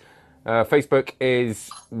magicians. Facebook is.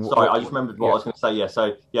 Sorry, I just remembered what I was going to say. Yeah,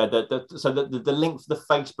 so yeah, the link for the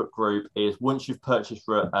Facebook group is once you've purchased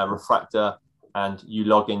a refractor and you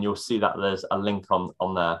log in, you'll see that there's a link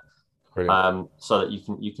on there, so that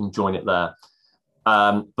you can join it there.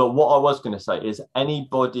 But what I was going to say is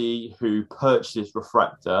anybody who purchases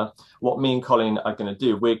refractor, what me and Colin are going to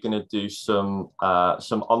do, we're going to do some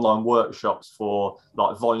online workshops for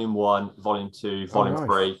like volume 1, volume 2, volume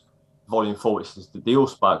 3, volume 4, which is the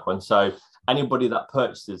Allspark one. So anybody that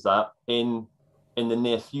purchases that in the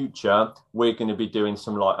near future, we're going to be doing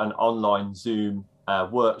some like an online Zoom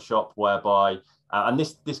workshop whereby and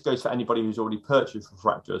this goes for anybody who's already purchased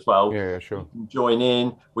refractor as well. Yeah, sure. You can join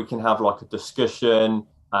in. We can have like a discussion.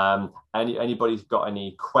 Anybody's got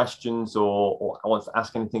any questions or wants to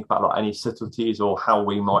ask anything about like any subtleties or how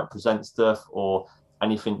we might present stuff or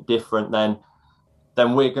anything different, then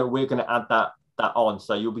we're going to add that on.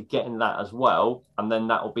 So you'll be getting that as well, and then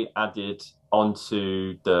that will be added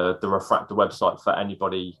onto the refractor website for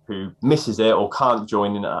anybody who misses it or can't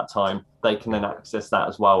join in at that time. They can then access that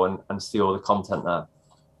as well and see all the content there.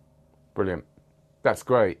 Brilliant. That's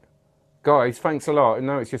great. Guys, thanks a lot. I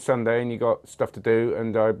know it's your Sunday and you got stuff to do,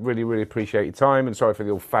 and I really, really appreciate your time, and sorry for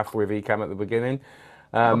the little faff with Ecamm at the beginning.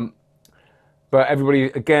 But everybody,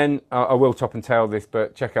 again, I will top and tail this,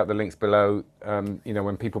 but check out the links below. You know,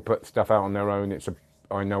 when people put stuff out on their own,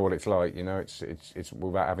 I know what it's like. You know, it's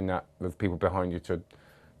without having that with people behind you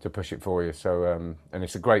to push it for you. So and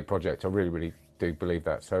it's a great project. I really, really do believe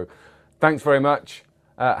that. So thanks very much.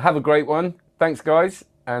 Have a great one. Thanks, guys.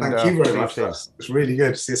 And thank you very much. It's really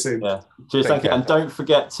good. See you soon. Yeah. Cheers. Thank you. And don't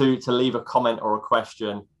forget to leave a comment or a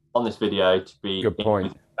question on this video to be good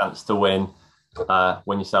point. A chance to win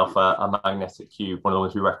yourself a magnetic cube, one of the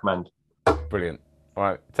ones we recommend. Brilliant. All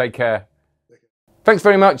right. Take care. Thanks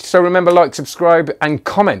very much. So remember, like, subscribe, and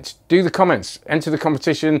comment. Do the comments. Enter the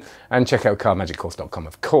competition, and check out cardmagiccourse.com,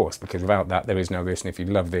 of course, because without that, there is no this. And if you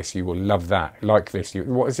love this, you will love that. Like this.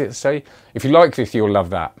 What does it say? If you like this, you'll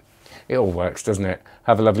love that. It all works, doesn't it?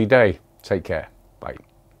 Have a lovely day. Take care.